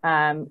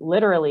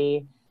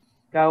literally,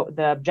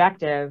 the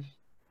objective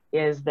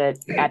is that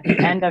at the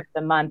end of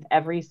the month,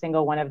 every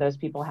single one of those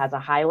people has a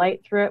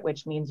highlight through it,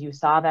 which means you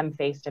saw them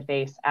face to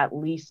face at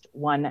least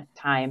one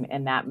time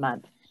in that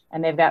month.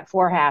 And they've got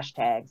 4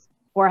 hashtags.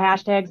 4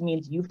 hashtags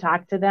means you've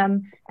talked to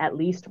them at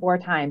least 4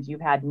 times. You've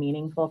had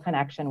meaningful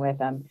connection with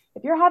them.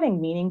 If you're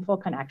having meaningful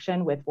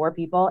connection with 4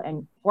 people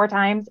and 4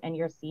 times, and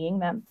you're seeing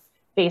them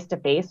face to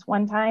face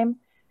one time,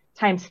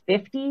 times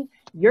 50,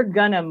 you're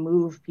gonna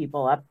move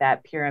people up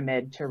that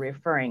pyramid to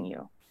referring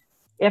you.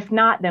 If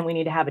not, then we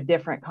need to have a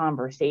different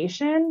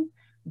conversation.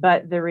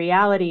 But the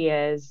reality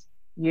is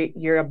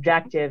your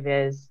objective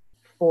is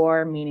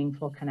 4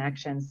 meaningful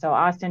connections. So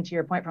Austin, to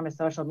your point from a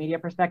social media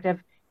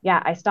perspective,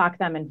 yeah, I stalk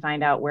them and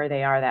find out where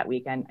they are that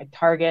weekend. I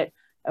target,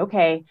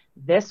 okay,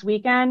 this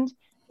weekend,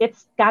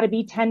 it's got to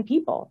be 10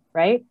 people,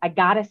 right? I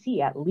got to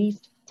see at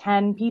least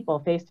 10 people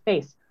face to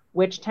face.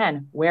 Which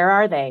 10? Where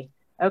are they?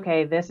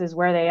 Okay, this is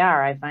where they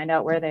are. I find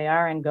out where they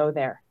are and go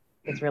there.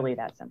 It's really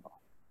that simple.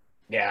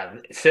 Yeah,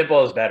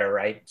 simple is better,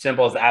 right?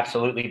 Simple is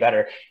absolutely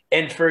better.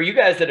 And for you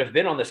guys that have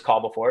been on this call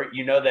before,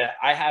 you know that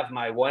I have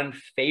my one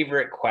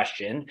favorite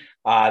question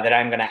that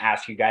I'm going to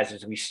ask you guys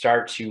as we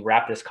start to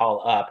wrap this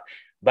call up.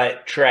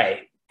 But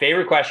Trey,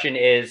 favorite question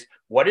is,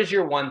 what is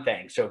your one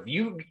thing? So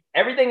if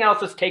everything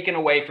else is taken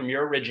away from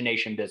your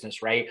origination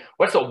business, right?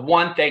 What's the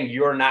one thing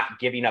you're not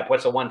giving up?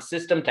 What's the one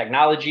system,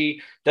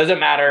 technology? Doesn't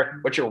matter.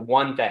 What's your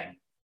one thing?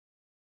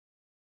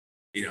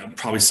 You know, it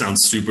probably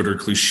sounds stupid or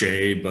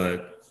cliche,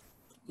 but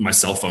my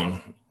cell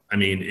phone. I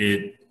mean,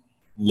 it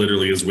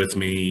literally is with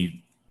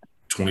me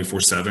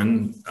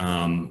 24/7.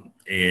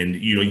 And,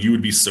 you know, you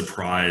would be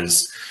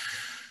surprised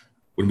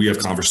when we have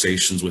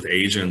conversations with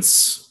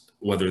agents,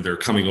 whether they're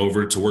coming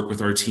over to work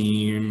with our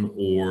team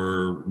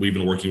or we've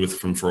been working with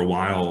them for a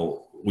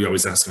while. We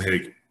always ask them,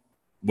 hey,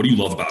 what do you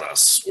love about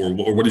us? Or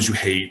what did you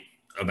hate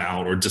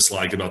about or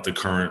dislike about the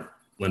current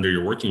lender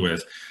you're working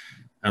with?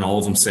 And all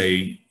of them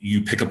say,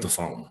 you pick up the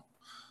phone.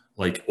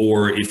 Like,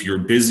 or if you're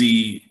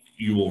busy,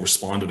 you will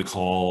respond to the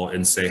call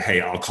and say,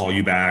 hey, I'll call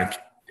you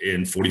back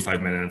in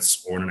 45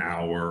 minutes or in an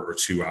hour or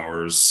 2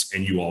 hours.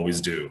 And you always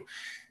do.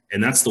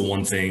 And that's the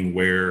one thing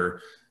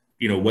where,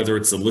 you know, whether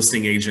it's a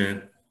listing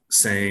agent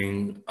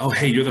saying, oh,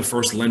 hey, you're the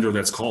first lender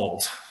that's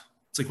called.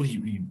 It's like, what are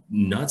you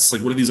nuts?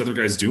 Like, what are these other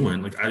guys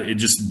doing? Like, it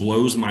just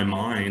blows my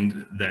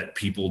mind that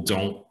people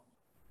don't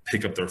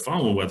pick up their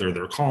phone, whether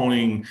they're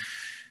calling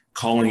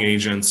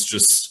agents.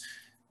 Just,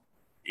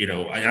 you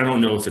know, I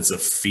don't know if it's a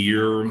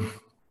fear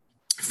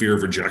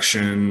of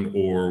rejection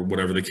or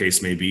whatever the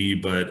case may be.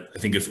 But I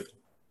think if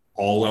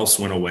all else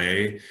went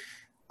away,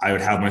 I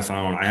would have my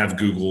phone. I have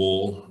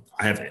Google.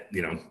 I have,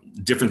 you know,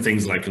 different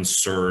things that I can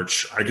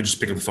search. I could just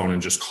pick up the phone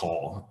and just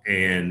call.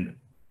 And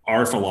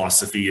our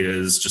philosophy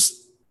is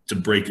just to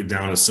break it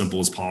down as simple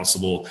as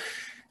possible.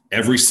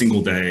 Every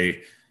single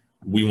day,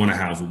 we want to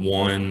have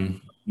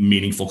one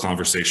meaningful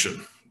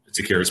conversation.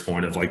 To Carrie's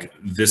point of like,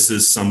 this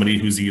is somebody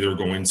who's either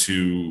going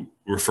to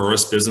refer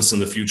us business in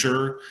the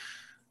future,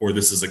 or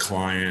this is a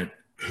client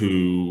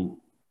who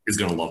is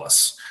going to love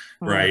us.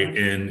 right?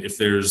 And if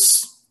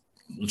there's,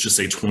 let's just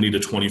say 20 to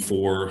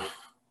 24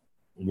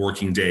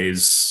 working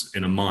days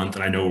in a month,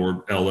 and I know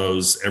we're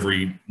LOs,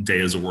 every day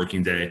is a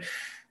working day,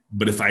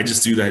 but if I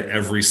just do that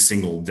every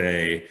single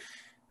day,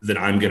 then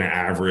I'm going to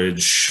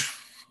average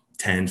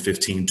 10,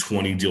 15,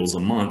 20 deals a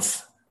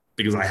month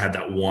because I had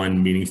that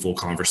one meaningful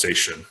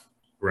conversation,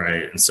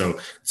 right? And so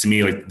to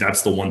me, like,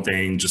 that's the one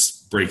thing,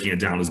 just breaking it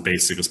down as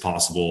basic as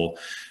possible,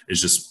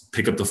 is just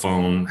pick up the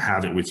phone,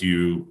 have it with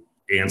you,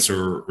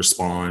 answer,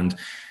 respond,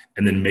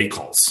 and then make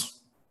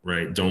calls,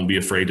 right? Don't be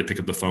afraid to pick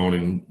up the phone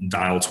and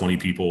dial 20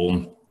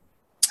 people,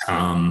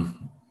 and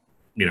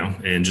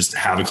just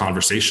have a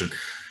conversation.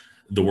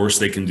 The worst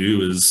they can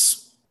do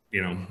is,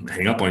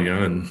 hang up on you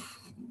and,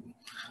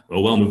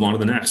 oh, well, move on to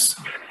the next.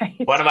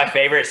 One of my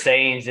favorite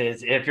sayings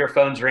is, if your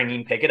phone's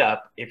ringing, pick it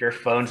up. If your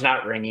phone's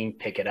not ringing,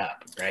 pick it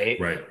up, right?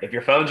 Right. If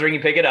your phone's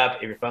ringing, pick it up.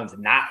 If your phone's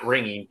not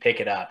ringing, pick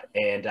it up.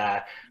 And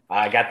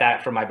I got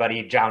that from my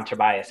buddy, John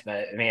Tobias.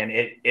 But man,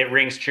 it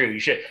rings true. You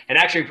should. And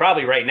actually,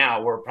 probably right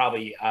now, we're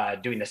probably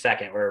doing the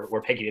second.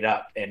 We're picking it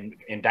up and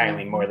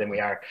dialing more than we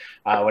are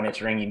when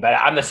it's ringing. But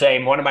I'm the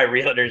same. One of my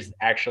realtors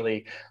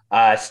actually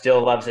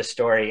still loves this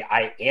story.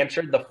 I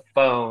answered the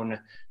phone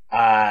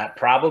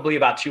probably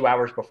about 2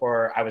 hours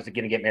before I was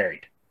going to get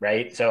married.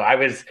 Right. So I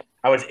was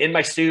in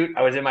my suit.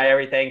 I was in my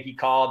everything. He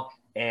called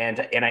and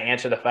I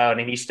answered the phone,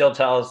 and he still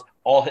tells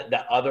all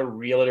the other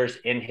realtors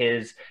in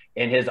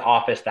his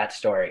office that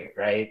story.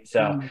 Right.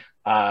 So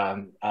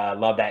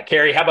love that.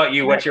 Carrie, how about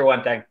you? What's your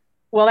one thing?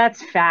 Well,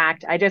 that's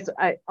fact.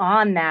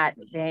 On that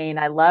vein,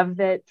 I love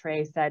that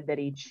Trey said that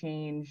he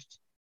changed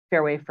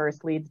Fairway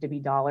First leads to be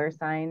dollar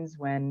signs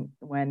when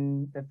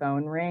the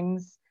phone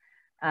rings.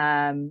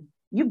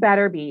 You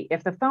better be,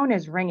 if the phone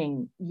is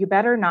ringing, you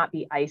better not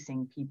be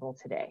icing people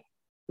today.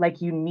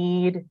 Like, you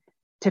need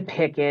to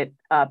pick it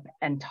up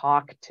and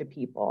talk to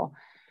people.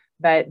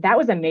 But that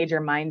was a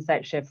major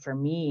mindset shift for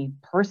me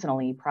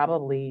personally,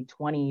 probably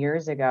 20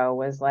 years ago,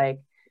 was like,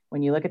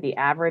 when you look at the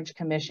average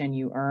commission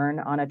you earn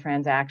on a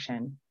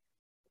transaction,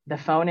 the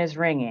phone is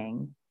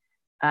ringing,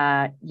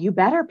 you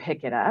better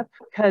pick it up,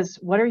 because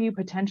what are you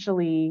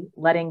potentially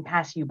letting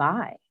pass you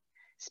by?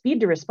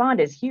 Speed to respond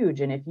is huge.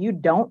 And if you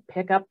don't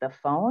pick up the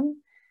phone,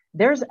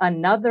 there's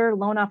another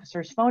loan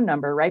officer's phone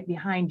number right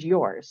behind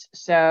yours.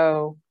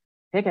 So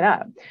pick it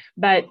up.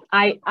 But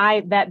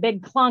I that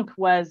big clunk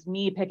was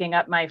me picking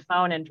up my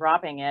phone and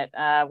dropping it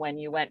when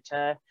you went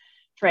to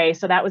Trey.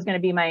 So that was going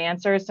to be my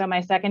answer. So my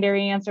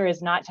secondary answer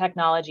is not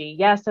technology.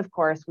 Yes, of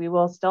course, we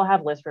will still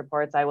have list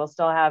reports. I will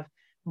still have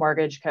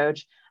Mortgage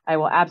Coach. I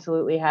will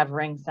absolutely have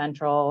Ring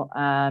Central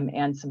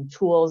and some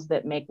tools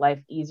that make life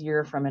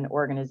easier from an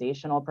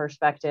organizational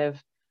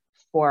perspective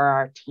for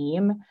our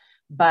team.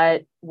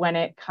 But when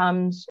it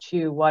comes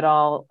to what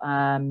I'll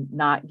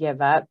not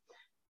give up,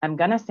 I'm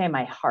going to say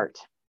my heart.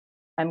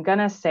 I'm going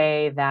to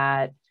say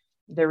that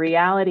the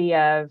reality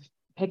of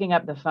picking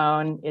up the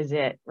phone is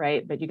it,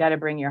 right? But you got to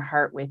bring your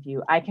heart with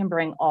you. I can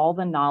bring all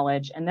the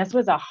knowledge. And this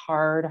was a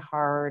hard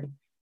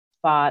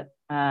fought,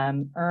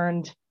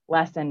 earned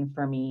lesson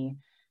for me.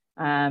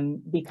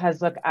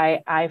 Because look,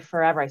 I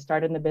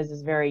started in the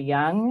business very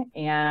young,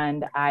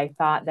 and I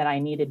thought that I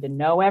needed to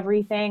know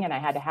everything and I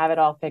had to have it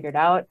all figured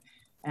out,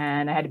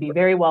 and I had to be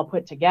very well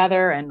put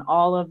together and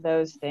all of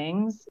those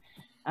things.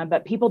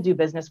 But people do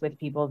business with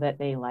people that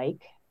they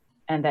like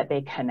and that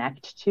they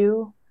connect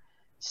to.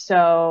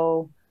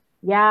 So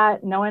yeah,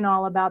 knowing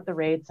all about the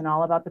rates and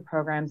all about the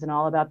programs and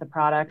all about the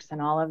products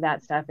and all of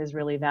that stuff is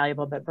really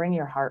valuable, but bring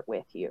your heart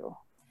with you,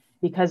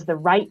 because the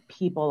right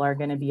people are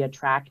going to be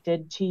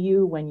attracted to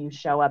you when you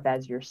show up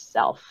as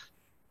yourself.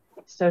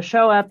 So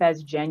show up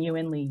as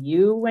genuinely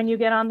you when you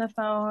get on the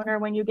phone or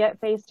when you get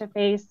face to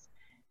face,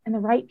 and the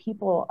right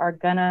people are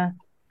going to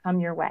come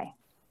your way.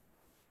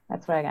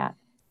 That's what I got.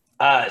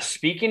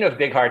 Speaking of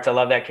big hearts, I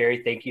love that,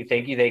 Carrie. Thank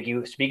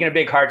you. Speaking of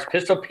big hearts,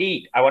 Pistol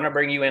Pete, I want to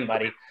bring you in,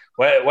 buddy.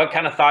 What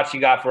kind of thoughts you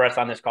got for us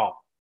on this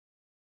call?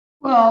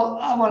 Well,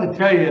 I want to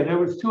tell you, there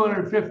was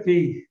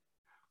 250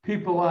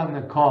 people on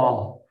the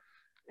call.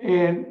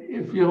 And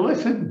if you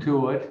listen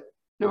to it,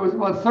 there was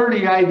about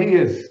 30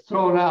 ideas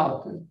thrown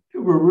out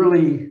that were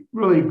really,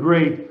 really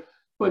great.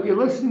 But you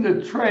listen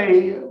to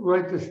Trey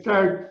right to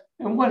start,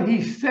 and what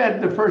he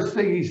said, the first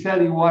thing he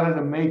said, he wanted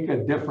to make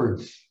a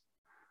difference.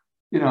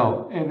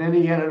 And then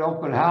he had an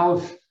open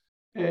house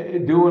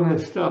doing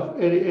this stuff,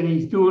 and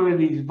he's doing it,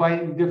 he's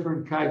inviting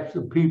different types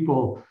of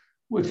people,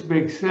 which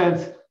makes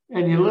sense.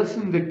 And you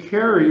listen to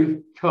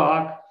Carrie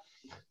talk,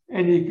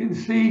 and you can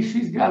see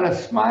she's got a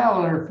smile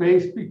on her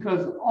face,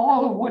 because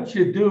all of what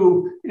you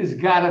do is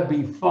got to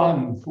be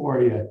fun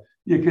for you.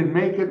 You can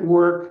make it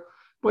work,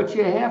 but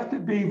you have to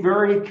be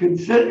very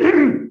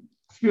consistent,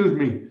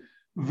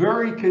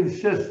 very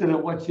consistent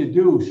at what you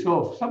do.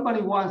 So if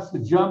somebody wants to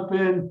jump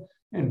in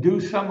and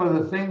do some of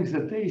the things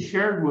that they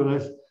shared with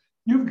us,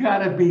 you've got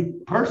to be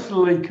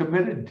personally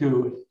committed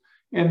to it.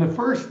 And the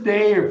first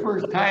day or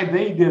first time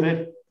they did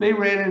it, they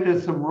ran into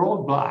some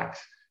roadblocks.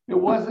 It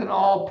wasn't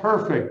all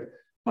perfect,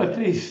 but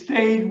they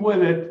stayed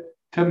with it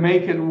to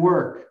make it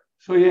work.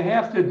 So you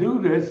have to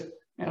do this,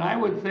 And I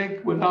would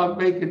think, without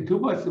making too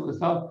much of a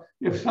stuff,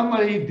 if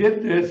somebody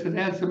did this and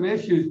had some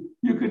issues,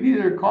 you could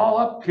either call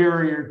up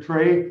Carrie or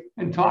Trey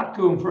and talk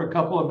to them for a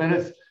couple of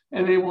minutes,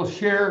 and they will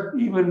share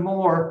even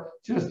more,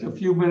 just a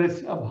few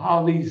minutes of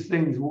how these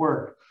things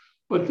work.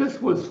 But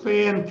this was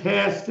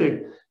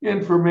fantastic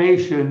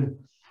information.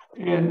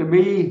 And to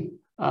me,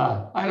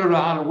 I don't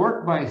know how to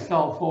work my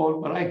cell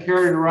phone, but I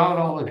carry it around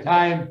all the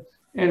time,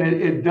 and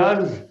it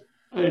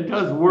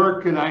does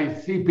work. And I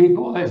see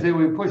people, I say,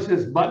 we push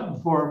this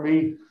button for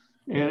me.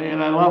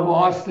 And I love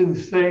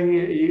Austin's thing.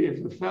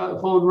 If the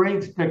phone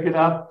rings, pick it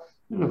up.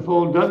 And the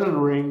phone doesn't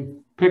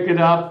ring, pick it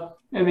up.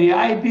 And the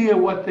idea,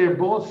 what they're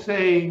both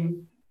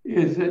saying,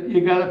 is that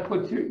you got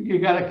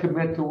to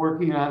commit to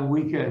working on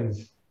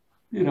weekends.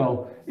 You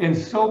know, and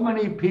so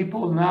many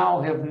people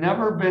now have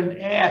never been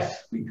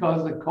asked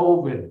because of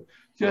COVID.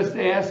 Just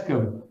ask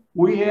them.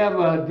 We have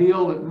a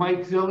deal that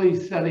Mike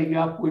Zilli's setting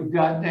up. We've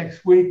got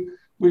next week,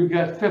 we've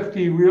got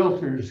 50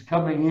 realtors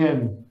coming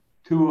in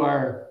to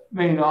our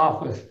main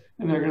office,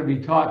 and they're going to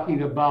be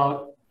talking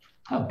about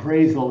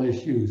appraisal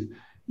issues.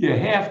 You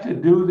have to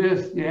do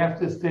this. You have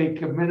to stay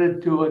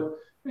committed to it,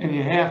 and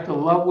you have to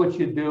love what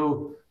you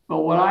do.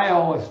 But what I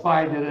always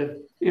find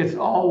in it's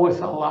always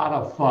a lot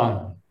of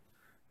fun.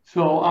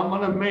 So I'm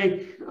going to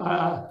make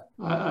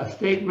a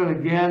statement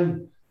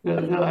again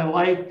that I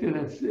liked, and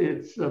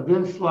it's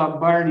Vince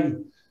Lombardi,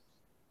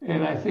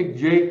 and I think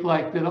Jake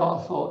liked it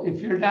also. If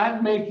you're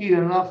not making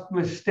enough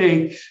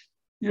mistakes,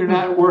 you're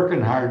not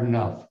working hard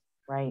enough.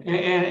 Right.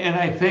 And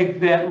I think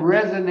that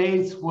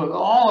resonates with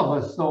all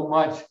of us so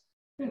much.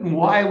 And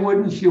why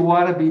wouldn't you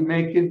want to be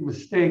making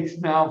mistakes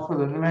now for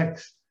the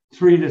next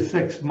 3 to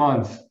 6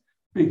 months?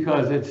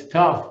 Because it's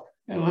tough,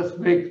 and let's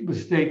make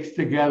mistakes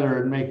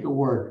together and make it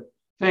work.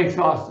 Thanks,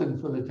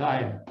 Austin, for the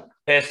time.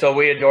 Hey, so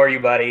we adore you,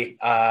 buddy.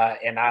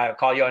 And I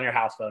call you on your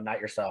house phone, not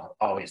your cell,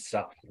 always.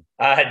 So,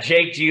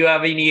 Jake, do you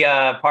have any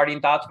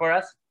parting thoughts for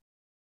us?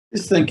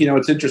 Just think,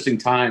 it's an interesting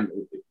time.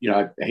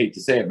 I hate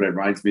to say it, but it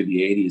reminds me of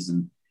the 80s.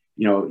 And,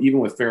 even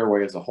with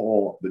Fairway as a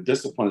whole, the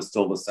discipline is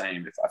still the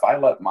same. If I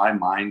let my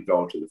mind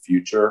go to the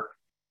future,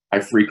 I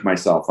freak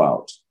myself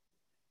out.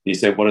 And you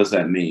say, what does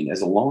that mean?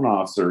 As a loan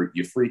officer,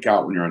 you freak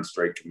out when you're on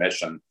straight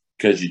commission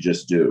because you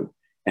just do.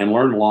 And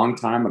learned a long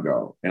time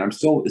ago. And it's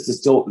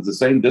the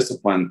same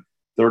discipline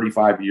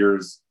 35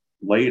 years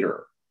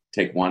later.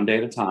 Take one day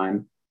at a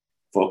time,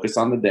 focus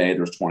on the day.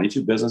 There's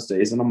 22 business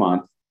days in a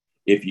month.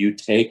 If you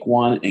take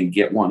one and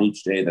get one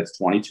each day, that's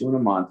 22 in a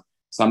month.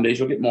 Some days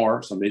you'll get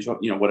more, some days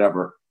you'll,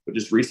 whatever, but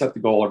just reset the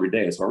goal every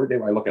day. So every day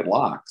when I look at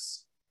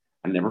locks,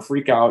 I never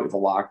freak out if a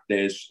lock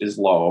day is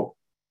low,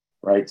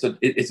 right? So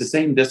it's the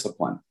same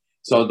discipline.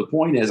 So the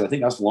point is, I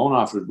think us loan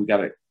officers, we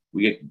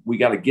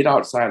gotta get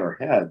outside our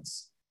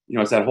heads.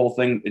 It's that whole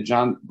thing that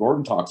John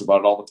Gordon talks about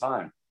it all the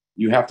time.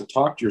 You have to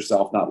talk to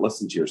yourself, not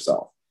listen to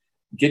yourself.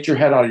 Get your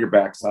head out of your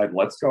backside.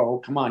 Let's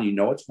go. Come on.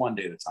 It's one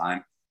day at a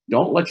time.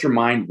 Don't let your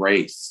mind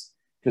race,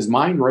 because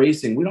mind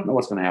racing, we don't know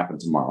what's going to happen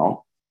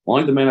tomorrow.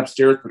 Only the man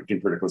upstairs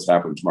can predict what's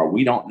happening tomorrow.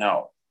 We don't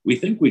know. We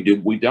think we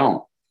do. We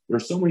don't.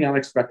 There's so many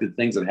unexpected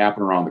things that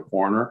happen around the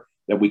corner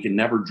that we can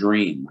never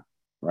dream,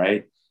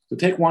 right? So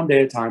take one day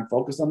at a time.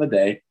 Focus on the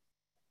day.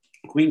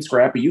 Queen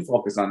Scrappy, you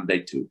focus on the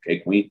day too. Okay,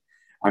 Queen?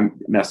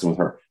 I'm messing with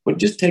her. But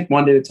just take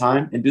one day at a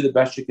time and do the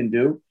best you can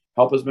do.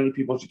 Help as many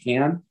people as you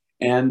can.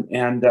 And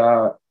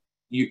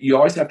you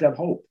always have to have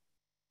hope.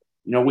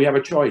 We have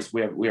a choice.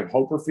 We have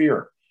hope or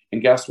fear.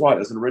 And guess what?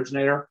 As an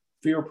originator,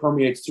 fear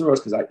permeates through us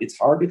because it's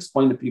hard to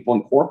explain to people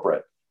in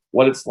corporate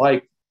what it's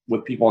like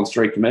with people on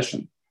straight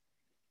commission.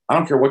 I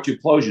don't care what you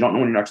close. You don't know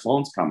when your next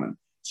loan's coming.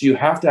 So you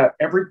have to have,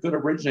 every good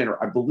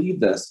originator, I believe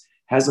this,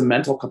 has a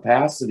mental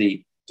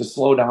capacity to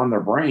slow down their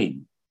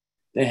brain.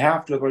 They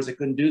have to, otherwise they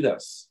couldn't do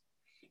this.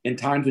 In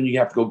times when you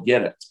have to go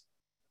get it.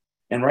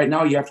 And right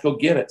now you have to go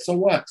get it. So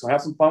what? So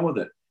have some fun with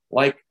it.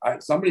 Like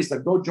somebody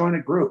said, go join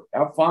a group,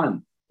 have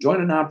fun,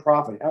 join a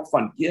nonprofit, have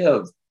fun,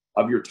 give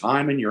of your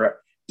time and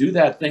do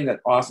that thing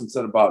that Austin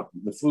said about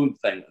the food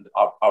thing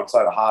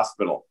outside a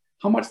hospital.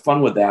 How much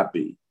fun would that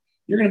be?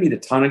 You're going to meet a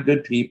ton of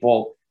good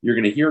people. You're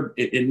going to hear,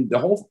 and the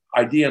whole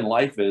idea in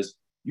life is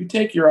you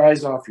take your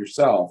eyes off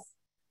yourself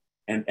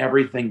and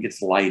everything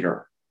gets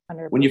lighter.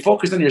 100%. When you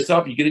focus on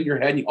yourself, you get in your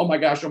head and you, oh my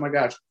gosh.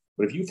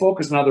 But if you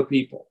focus on other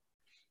people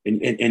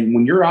and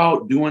when you're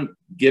out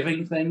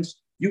giving things,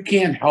 you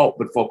can't help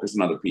but focus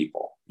on other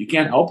people. You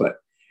can't help it.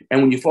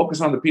 And when you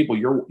focus on other people,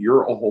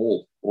 your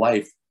whole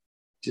life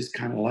just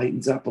kind of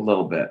lightens up a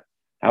little bit.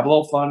 Have a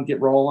little fun,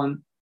 get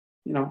rolling.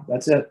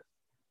 That's it.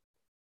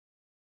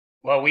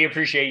 Well, we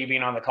appreciate you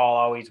being on the call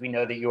always. We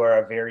know that you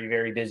are a very,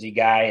 very busy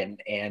guy,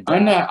 and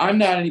I'm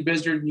not any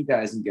busier than you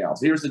guys and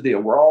gals. Here's the deal.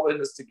 We're all in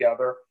this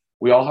together.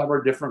 We all have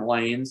our different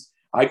lanes.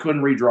 I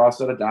couldn't redraw a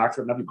set of docs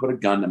or nothing, put a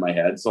gun to my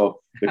head. So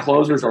the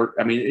closers are,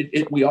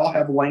 we all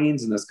have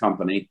lanes in this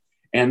company,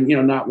 and,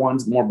 not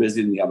one's more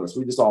busy than the other. So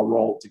we just all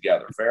roll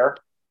together. Fair?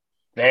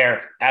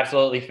 Fair.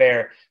 Absolutely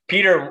fair.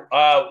 Peter,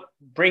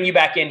 bring you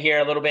back in here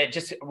a little bit.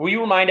 Just, will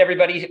you remind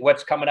everybody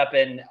what's coming up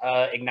in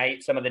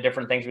Ignite, some of the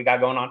different things we got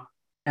going on?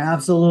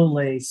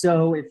 Absolutely.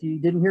 So if you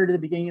didn't hear it at the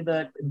beginning of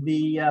the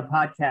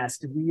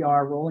podcast, we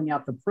are rolling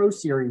out the Pro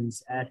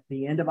Series at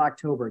the end of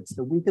October. It's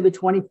the week of the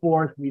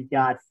 24th. We've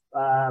got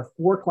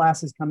 4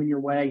 classes coming your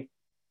way.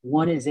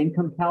 One is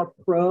Income Calc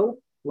Pro,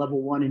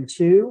 level 1 and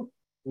 2.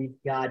 We've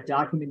got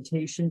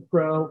Documentation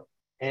Pro,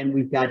 and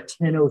we've got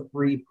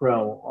 1003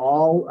 Pro,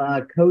 all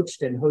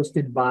coached and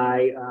hosted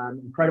by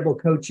incredible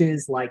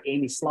coaches like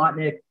Amy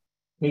Slotnick,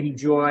 Katie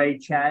Joy,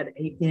 Chad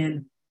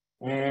Aiken,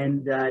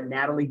 and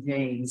Natalie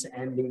James,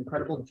 and the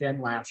incredible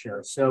Jen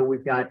Lasher. So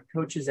we've got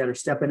coaches that are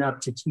stepping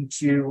up to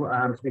teach you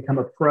to become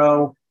a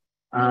pro,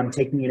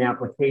 taking an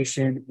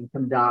application,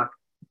 Income Calc,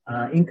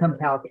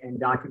 and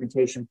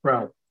Documentation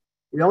Pro.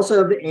 We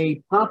also have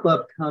a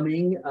pop-up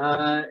coming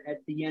at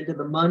the end of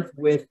the month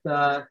with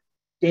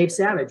Dave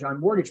Savage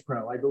on Mortgage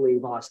Pro, I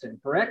believe, Austin,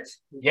 correct?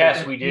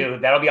 Yes, we do.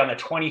 That'll be on the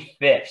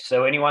 25th.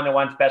 So anyone that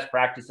wants best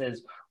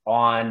practices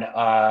on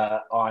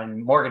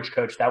Mortgage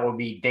Coach, that will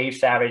be Dave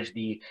Savage,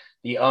 the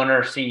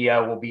owner,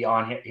 CEO, will be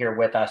on here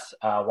with us,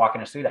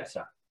 walking us through that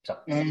stuff. So.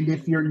 And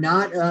if you're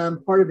not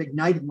part of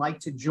Ignite and like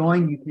to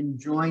join, you can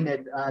join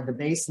at the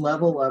base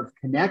level of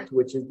Connect,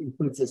 which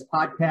includes this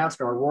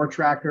podcast, our Roar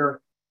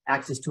Tracker,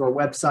 access to our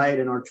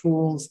website and our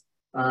tools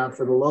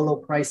for the low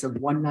price of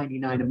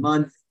 $199 a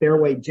month.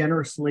 Fairway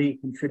generously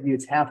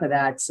contributes half of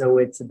that, so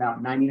it's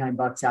about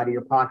 $99 out of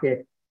your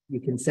pocket. You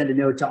can send a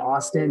note to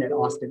Austin at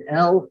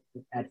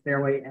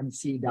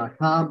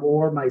austinl@fairwaymc.com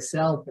or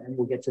myself, and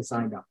we'll get you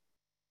signed up.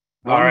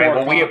 All right.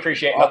 Well, we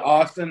appreciate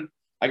Austin.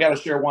 I got to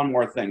share one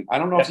more thing. I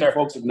don't know if you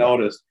folks have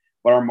noticed,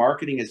 but our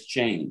marketing has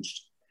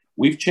changed.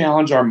 We've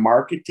challenged our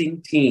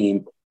marketing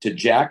team to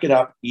jack it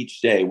up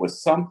each day with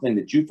something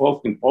that you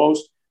folks can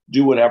post,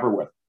 do whatever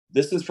with.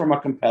 This is from a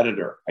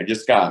competitor. I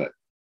just got it.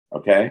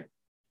 Okay.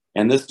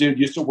 And this dude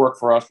used to work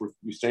for us.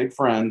 We stayed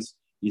friends.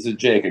 He said,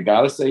 Jake, I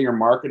got to say your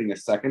marketing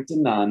is second to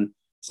none.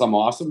 Some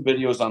awesome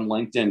videos on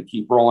LinkedIn.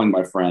 Keep rolling,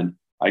 my friend.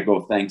 I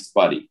go, thanks,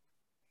 buddy.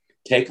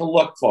 Take a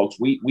look, folks.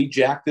 We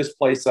jack this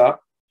place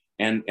up,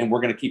 and we're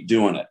going to keep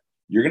doing it.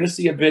 You're going to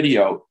see a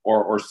video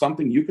or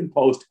something you can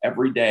post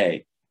every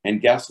day.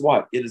 And guess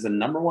what? It is a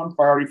 #1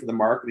 priority for the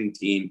marketing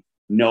team.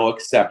 No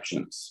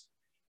exceptions.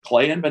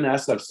 Clay and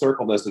Vanessa have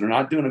circled this, and they're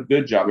not doing a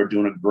good job. They're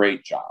doing a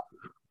great job.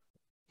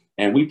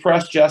 And we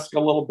pressed Jessica a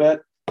little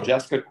bit.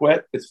 Jessica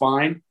quit. It's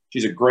fine.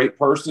 She's a great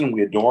person.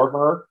 We adore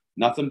her.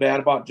 Nothing bad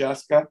about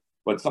Jessica.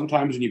 But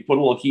sometimes when you put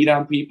a little heat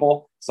on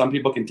people, some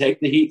people can take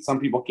the heat, some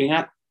people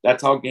can't.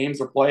 That's how games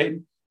are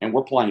played. And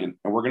we're playing.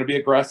 And we're going to be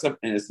aggressive.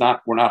 And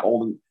we're not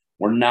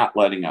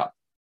letting up.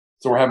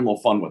 So we're having a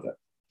little fun with it.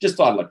 Just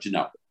thought I'd let you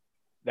know.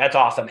 That's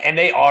awesome. And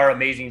they are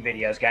amazing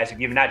videos, guys. If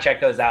you've not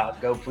checked those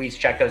out, go please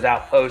check those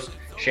out. Post,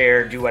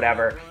 share, do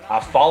whatever.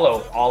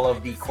 Follow all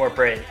of the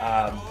corporate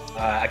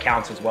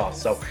accounts as well.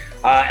 So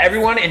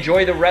everyone,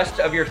 enjoy the rest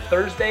of your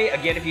Thursday.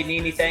 Again, if you need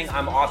anything,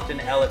 I'm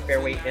Austin L at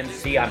Fairway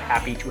MC. I'm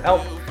happy to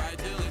help.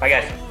 Bye,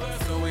 guys.